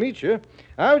glad to meet you.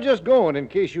 I was just going in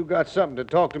case you got something to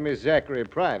talk to Miss Zachary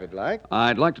private-like.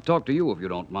 I'd like to talk to you, if you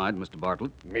don't mind, Mr.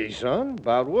 Bartlett. Me, son?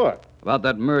 About what? About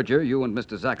that merger you and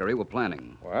Mr. Zachary were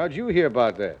planning. Well, how'd you hear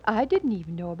about that? I didn't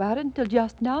even know about it until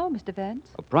just now, Mr.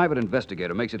 Vance. A private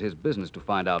investigator makes it his business to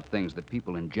find out things that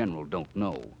people in general don't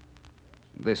know.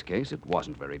 In this case, it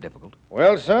wasn't very difficult.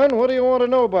 Well, son, what do you want to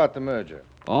know about the merger?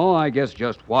 Oh, I guess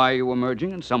just why you were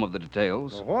merging and some of the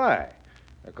details. Well, why?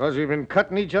 Because we've been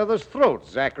cutting each other's throats,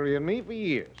 Zachary and me, for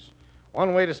years.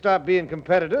 One way to stop being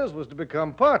competitors was to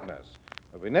become partners.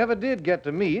 But we never did get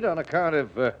to meet on account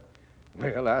of,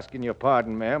 well, asking your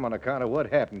pardon, ma'am, on account of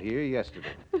what happened here yesterday.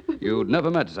 You'd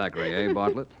never met Zachary, eh,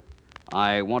 Bartlett?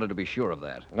 I wanted to be sure of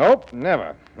that. Nope,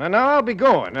 never. And now I'll be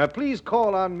going. Please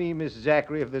call on me, Miss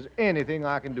Zachary, if there's anything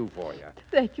I can do for you.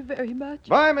 Thank you very much.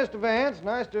 Bye, Mr. Vance.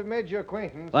 Nice to have made your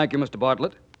acquaintance. Thank you, Mr.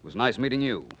 Bartlett. It was nice meeting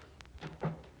you.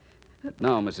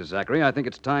 Now, Mrs. Zachary, I think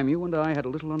it's time you and I had a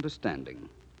little understanding.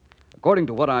 According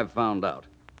to what I've found out,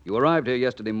 you arrived here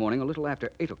yesterday morning a little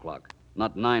after 8 o'clock,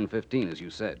 not 9:15, as you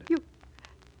said.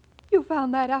 You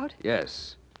found that out?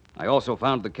 Yes. I also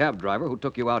found the cab driver who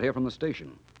took you out here from the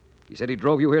station. He said he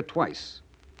drove you here twice.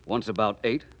 Once about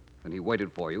 8, then he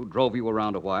waited for you, drove you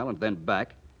around a while, and then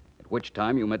back, at which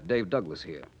time you met Dave Douglas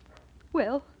here.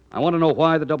 Well, I want to know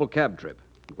why the double cab trip,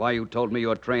 and why you told me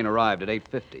your train arrived at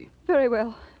 8:50. very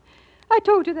well. I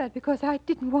told you that because I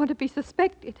didn't want to be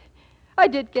suspected. I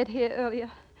did get here earlier.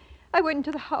 I went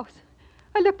into the house.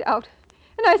 I looked out,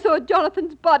 and I saw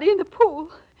Jonathan's body in the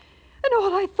pool. And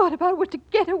all I thought about was to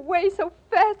get away so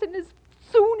fast and as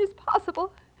soon as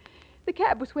possible. The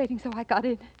cab was waiting, so I got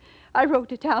in. I rode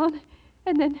to town,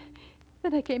 and then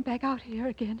I came back out here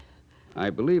again. I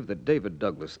believe that David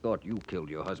Douglas thought you killed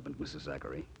your husband, Mrs.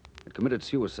 Zachary, and committed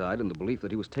suicide in the belief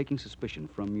that he was taking suspicion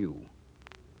from you.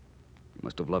 He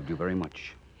must have loved you very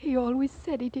much. He always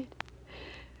said he did.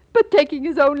 But taking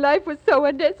his own life was so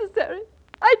unnecessary.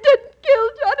 I didn't kill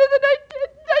Jonathan. I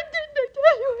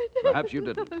tell you I didn't. Perhaps you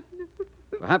didn't.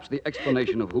 Perhaps the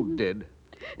explanation of who did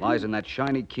lies in that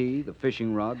shiny key, the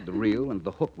fishing rod, the reel, and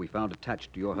the hook we found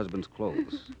attached to your husband's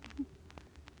clothes.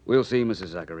 We'll see, Mrs.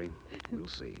 Zachary. We'll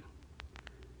see.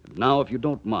 And now, if you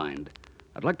don't mind,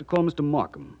 I'd like to call Mr.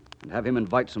 Markham and have him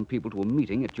invite some people to a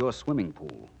meeting at your swimming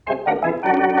pool.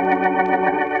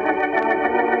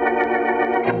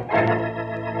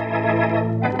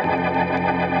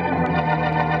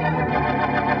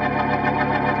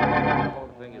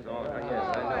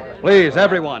 Please,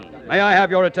 everyone, may I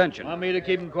have your attention? Want me to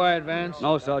keep him quiet, Vance?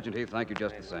 No, Sergeant Heath, thank you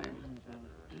just the same.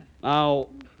 Now,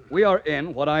 we are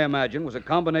in what I imagine was a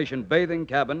combination bathing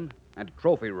cabin and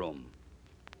trophy room.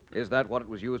 Is that what it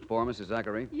was used for, Mrs.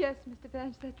 Zachary? Yes, Mr.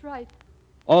 Vance, that's right.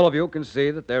 All of you can see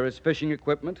that there is fishing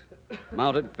equipment,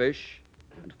 mounted fish,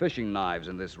 and fishing knives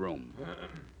in this room.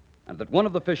 And that one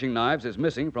of the fishing knives is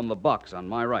missing from the box on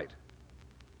my right.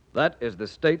 That is the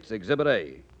state's Exhibit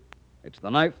A. It's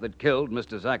the knife that killed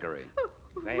Mr. Zachary.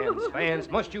 Vance,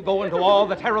 must you go into all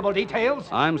the terrible details?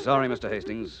 I'm sorry, Mr.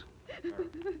 Hastings.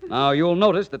 Now, you'll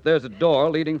notice that there's a door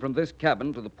leading from this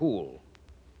cabin to the pool.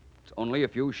 It's only a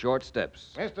few short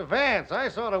steps. Mr. Vance, I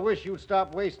sort of wish you'd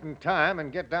stop wasting time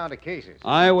and get down to cases.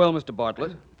 I will, Mr.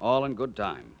 Bartlett, all in good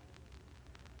time.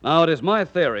 Now, it is my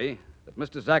theory that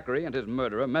Mr. Zachary and his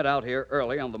murderer met out here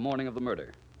early on the morning of the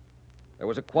murder. There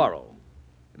was a quarrel,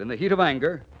 and in the heat of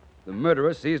anger, the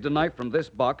murderer seized a knife from this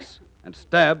box and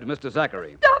stabbed Mr.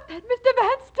 Zachary. Stop that, Mr.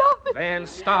 Vance, stop it.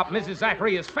 Vance, stop. Mrs.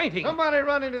 Zachary is fainting. Somebody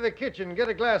run into the kitchen and get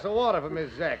a glass of water for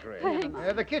Miss Zachary.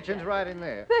 Thanks. The kitchen's right in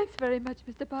there. Thanks very much,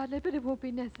 Mr. Bartlett, but it won't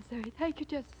be necessary. Thank you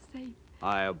just the same.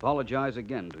 I apologize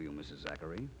again to you, Mrs.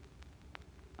 Zachary.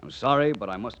 I'm sorry,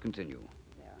 but I must continue.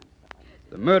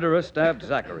 The murderer stabbed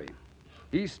Zachary.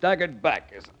 He staggered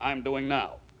back, as I'm doing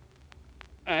now,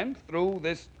 and through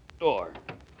this door.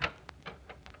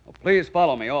 Well, please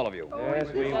follow me, all of you.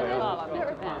 Yes, we will.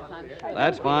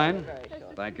 That's fine.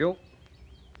 Thank you.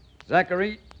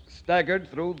 Zachary staggered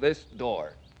through this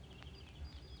door,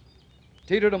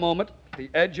 teetered a moment at the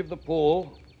edge of the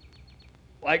pool,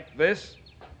 like this,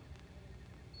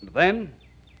 and then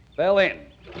fell in.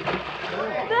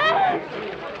 Vance!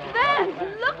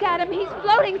 Vance! Look at him. He's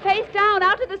floating face down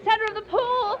out to the center of the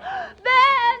pool.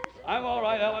 Vance! I'm all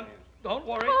right, Ellen. Don't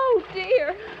worry. Oh,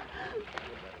 dear.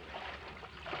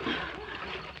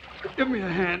 Give me a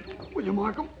hand, will you,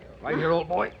 Markham? Right here, old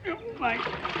boy. Thanks.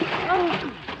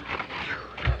 Oh.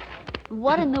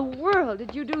 What in the world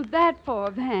did you do that for,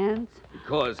 Vance?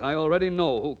 Because I already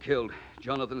know who killed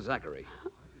Jonathan Zachary.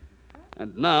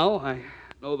 And now I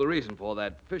know the reason for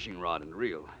that fishing rod and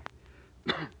reel.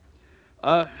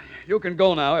 You can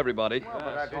go now, everybody.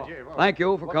 Thank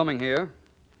you for coming here.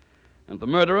 And the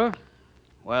murderer,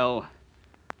 well,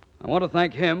 I want to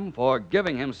thank him for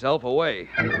giving himself away.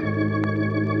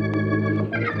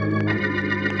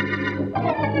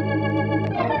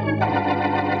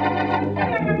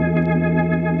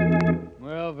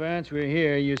 Well, Vance, we're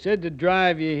here. You said to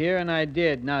drive you here, and I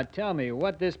did. Now tell me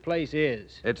what this place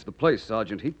is. It's the place,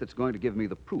 Sergeant Heath, that's going to give me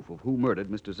the proof of who murdered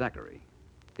Mr. Zachary.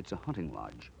 It's a hunting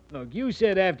lodge. Look, you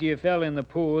said after you fell in the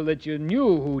pool that you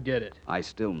knew who did it. I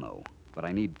still know, but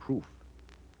I need proof.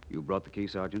 You brought the key,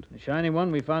 Sergeant? The shiny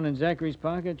one we found in Zachary's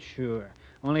pocket? Sure.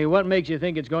 Only what makes you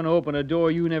think it's going to open a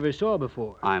door you never saw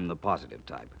before? I'm the positive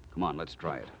type. Come on, let's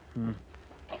try it.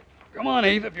 Come on,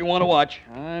 Heath, if you want to watch.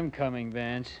 I'm coming,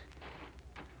 Vance.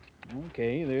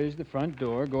 Okay, there's the front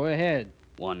door. Go ahead.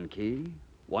 One key,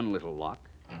 one little lock,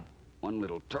 one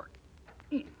little turn.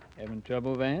 Having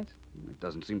trouble, Vance? It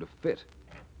doesn't seem to fit.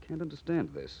 Can't understand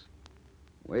this.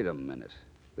 Wait a minute.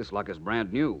 This lock is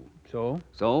brand new. So?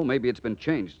 So maybe it's been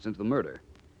changed since the murder.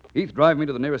 Heath, drive me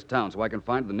to the nearest town so I can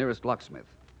find the nearest locksmith.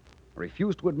 I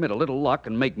refuse to admit a little luck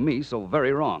can make me so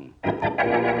very wrong.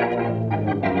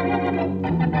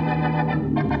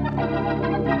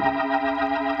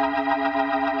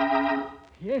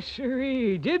 Yes, sir.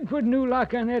 He did put a new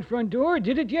lock on that front door.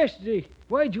 Did it yesterday.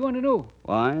 Why'd you want to know?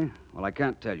 Why? Well, I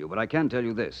can't tell you, but I can tell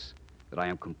you this, that I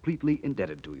am completely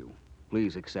indebted to you.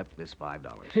 Please accept this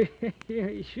 $5.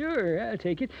 Yeah, sure, I'll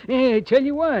take it. Hey, tell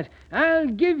you what, I'll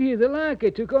give you the lock I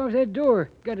took off that door.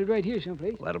 Got it right here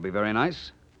someplace. Well, that'll be very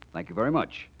nice. Thank you very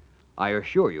much. I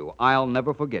assure you, I'll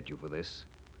never forget you for this.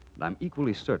 And I'm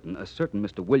equally certain a certain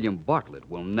Mr. William Bartlett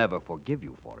will never forgive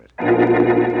you for it.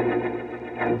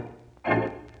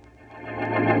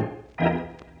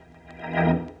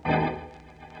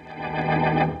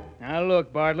 Now,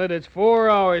 look, Bartlett, it's 4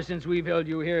 hours since we've held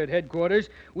you here at headquarters.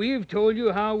 We've told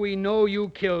you how we know you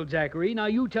killed Zachary. Now,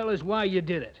 you tell us why you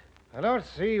did it. I don't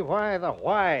see why the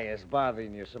why is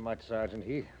bothering you so much, Sergeant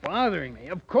Heath. Bothering me?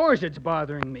 Of course it's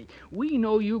bothering me. We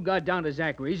know you got down to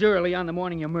Zachary's early on the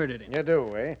morning you murdered him. You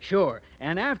do, eh? Sure.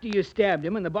 And after you stabbed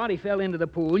him and the body fell into the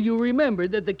pool, you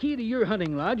remembered that the key to your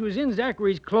hunting lodge was in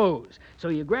Zachary's clothes. So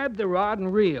you grabbed the rod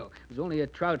and reel. It was only a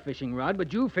trout fishing rod,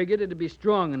 but you figured it'd be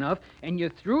strong enough, and you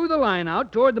threw the line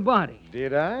out toward the body.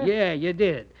 Did I? Yeah, you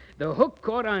did. The hook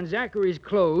caught on Zachary's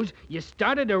clothes. You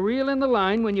started to reel in the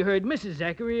line when you heard Mrs.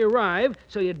 Zachary arrive,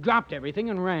 so you dropped everything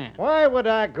and ran. Why would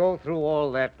I go through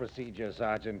all that procedure,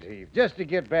 Sergeant Heath, just to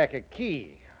get back a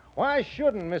key? Why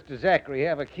shouldn't Mr. Zachary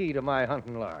have a key to my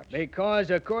hunting lodge?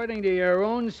 Because, according to your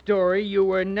own story, you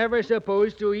were never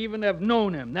supposed to even have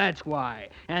known him. That's why.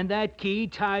 And that key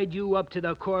tied you up to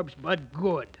the corpse, but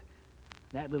good.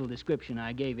 That little description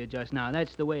I gave you just now,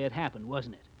 that's the way it happened,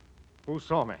 wasn't it? Who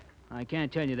saw me? I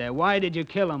can't tell you that. Why did you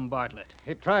kill him, Bartlett?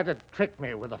 He tried to trick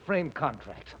me with a framed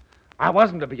contract. I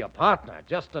wasn't to be a partner,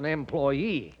 just an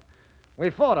employee. We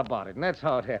fought about it, and that's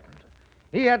how it happened.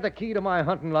 He had the key to my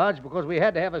hunting lodge because we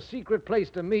had to have a secret place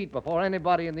to meet before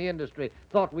anybody in the industry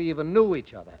thought we even knew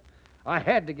each other. I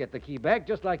had to get the key back,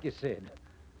 just like you said.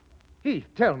 Heath,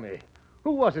 tell me,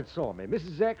 who was it saw me?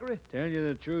 Mrs. Zachary? Tell you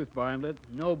the truth, Bartlett,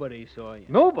 nobody saw you.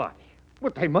 Nobody?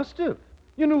 But they must have.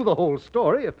 You knew the whole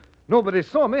story. If nobody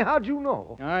saw me, how'd you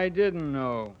know? I didn't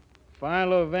know.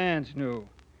 PHILO Vance knew.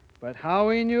 But how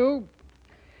he knew?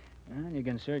 Well, you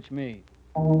can search me.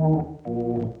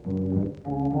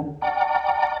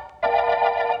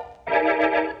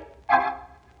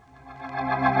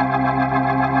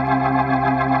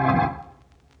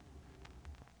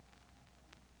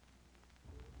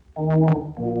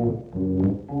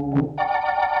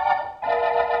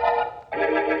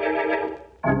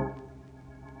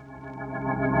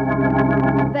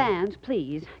 Vance,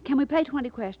 please, can we play 20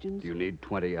 questions? Do you need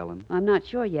 20, Ellen? I'm not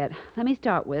sure yet. Let me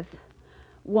start with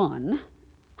 1.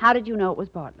 How did you know it was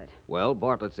Bartlett? Well,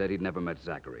 Bartlett said he'd never met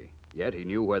Zachary. Yet he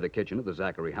knew where the kitchen of the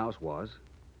Zachary house was.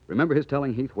 Remember his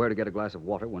telling Heath where to get a glass of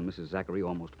water when Mrs. Zachary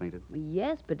almost fainted?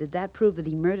 Yes, but did that prove that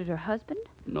he murdered her husband?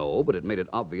 No, but it made it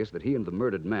obvious that he and the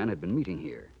murdered man had been meeting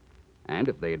here. And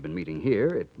if they had been meeting here,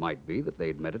 it might be that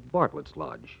they'd met at Bartlett's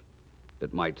lodge.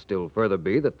 It might still further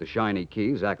be that the shiny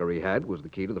key Zachary had was the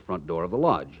key to the front door of the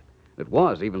lodge. It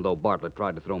was, even though Bartlett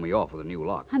tried to throw me off with a new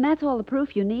lock. And that's all the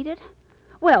proof you needed?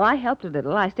 Well, I helped a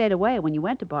little. I stayed away when you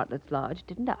went to Bartlett's lodge,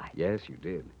 didn't I? Yes, you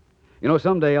did. You know,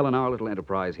 someday, Ellen, our little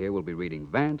enterprise here will be reading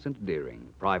Vance and Deering,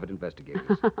 private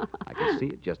investigators. I can see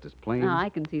it just as plain. Now, I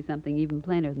can see something even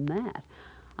plainer than that.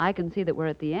 I can see that we're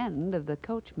at the end of the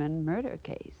Coachman murder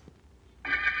case.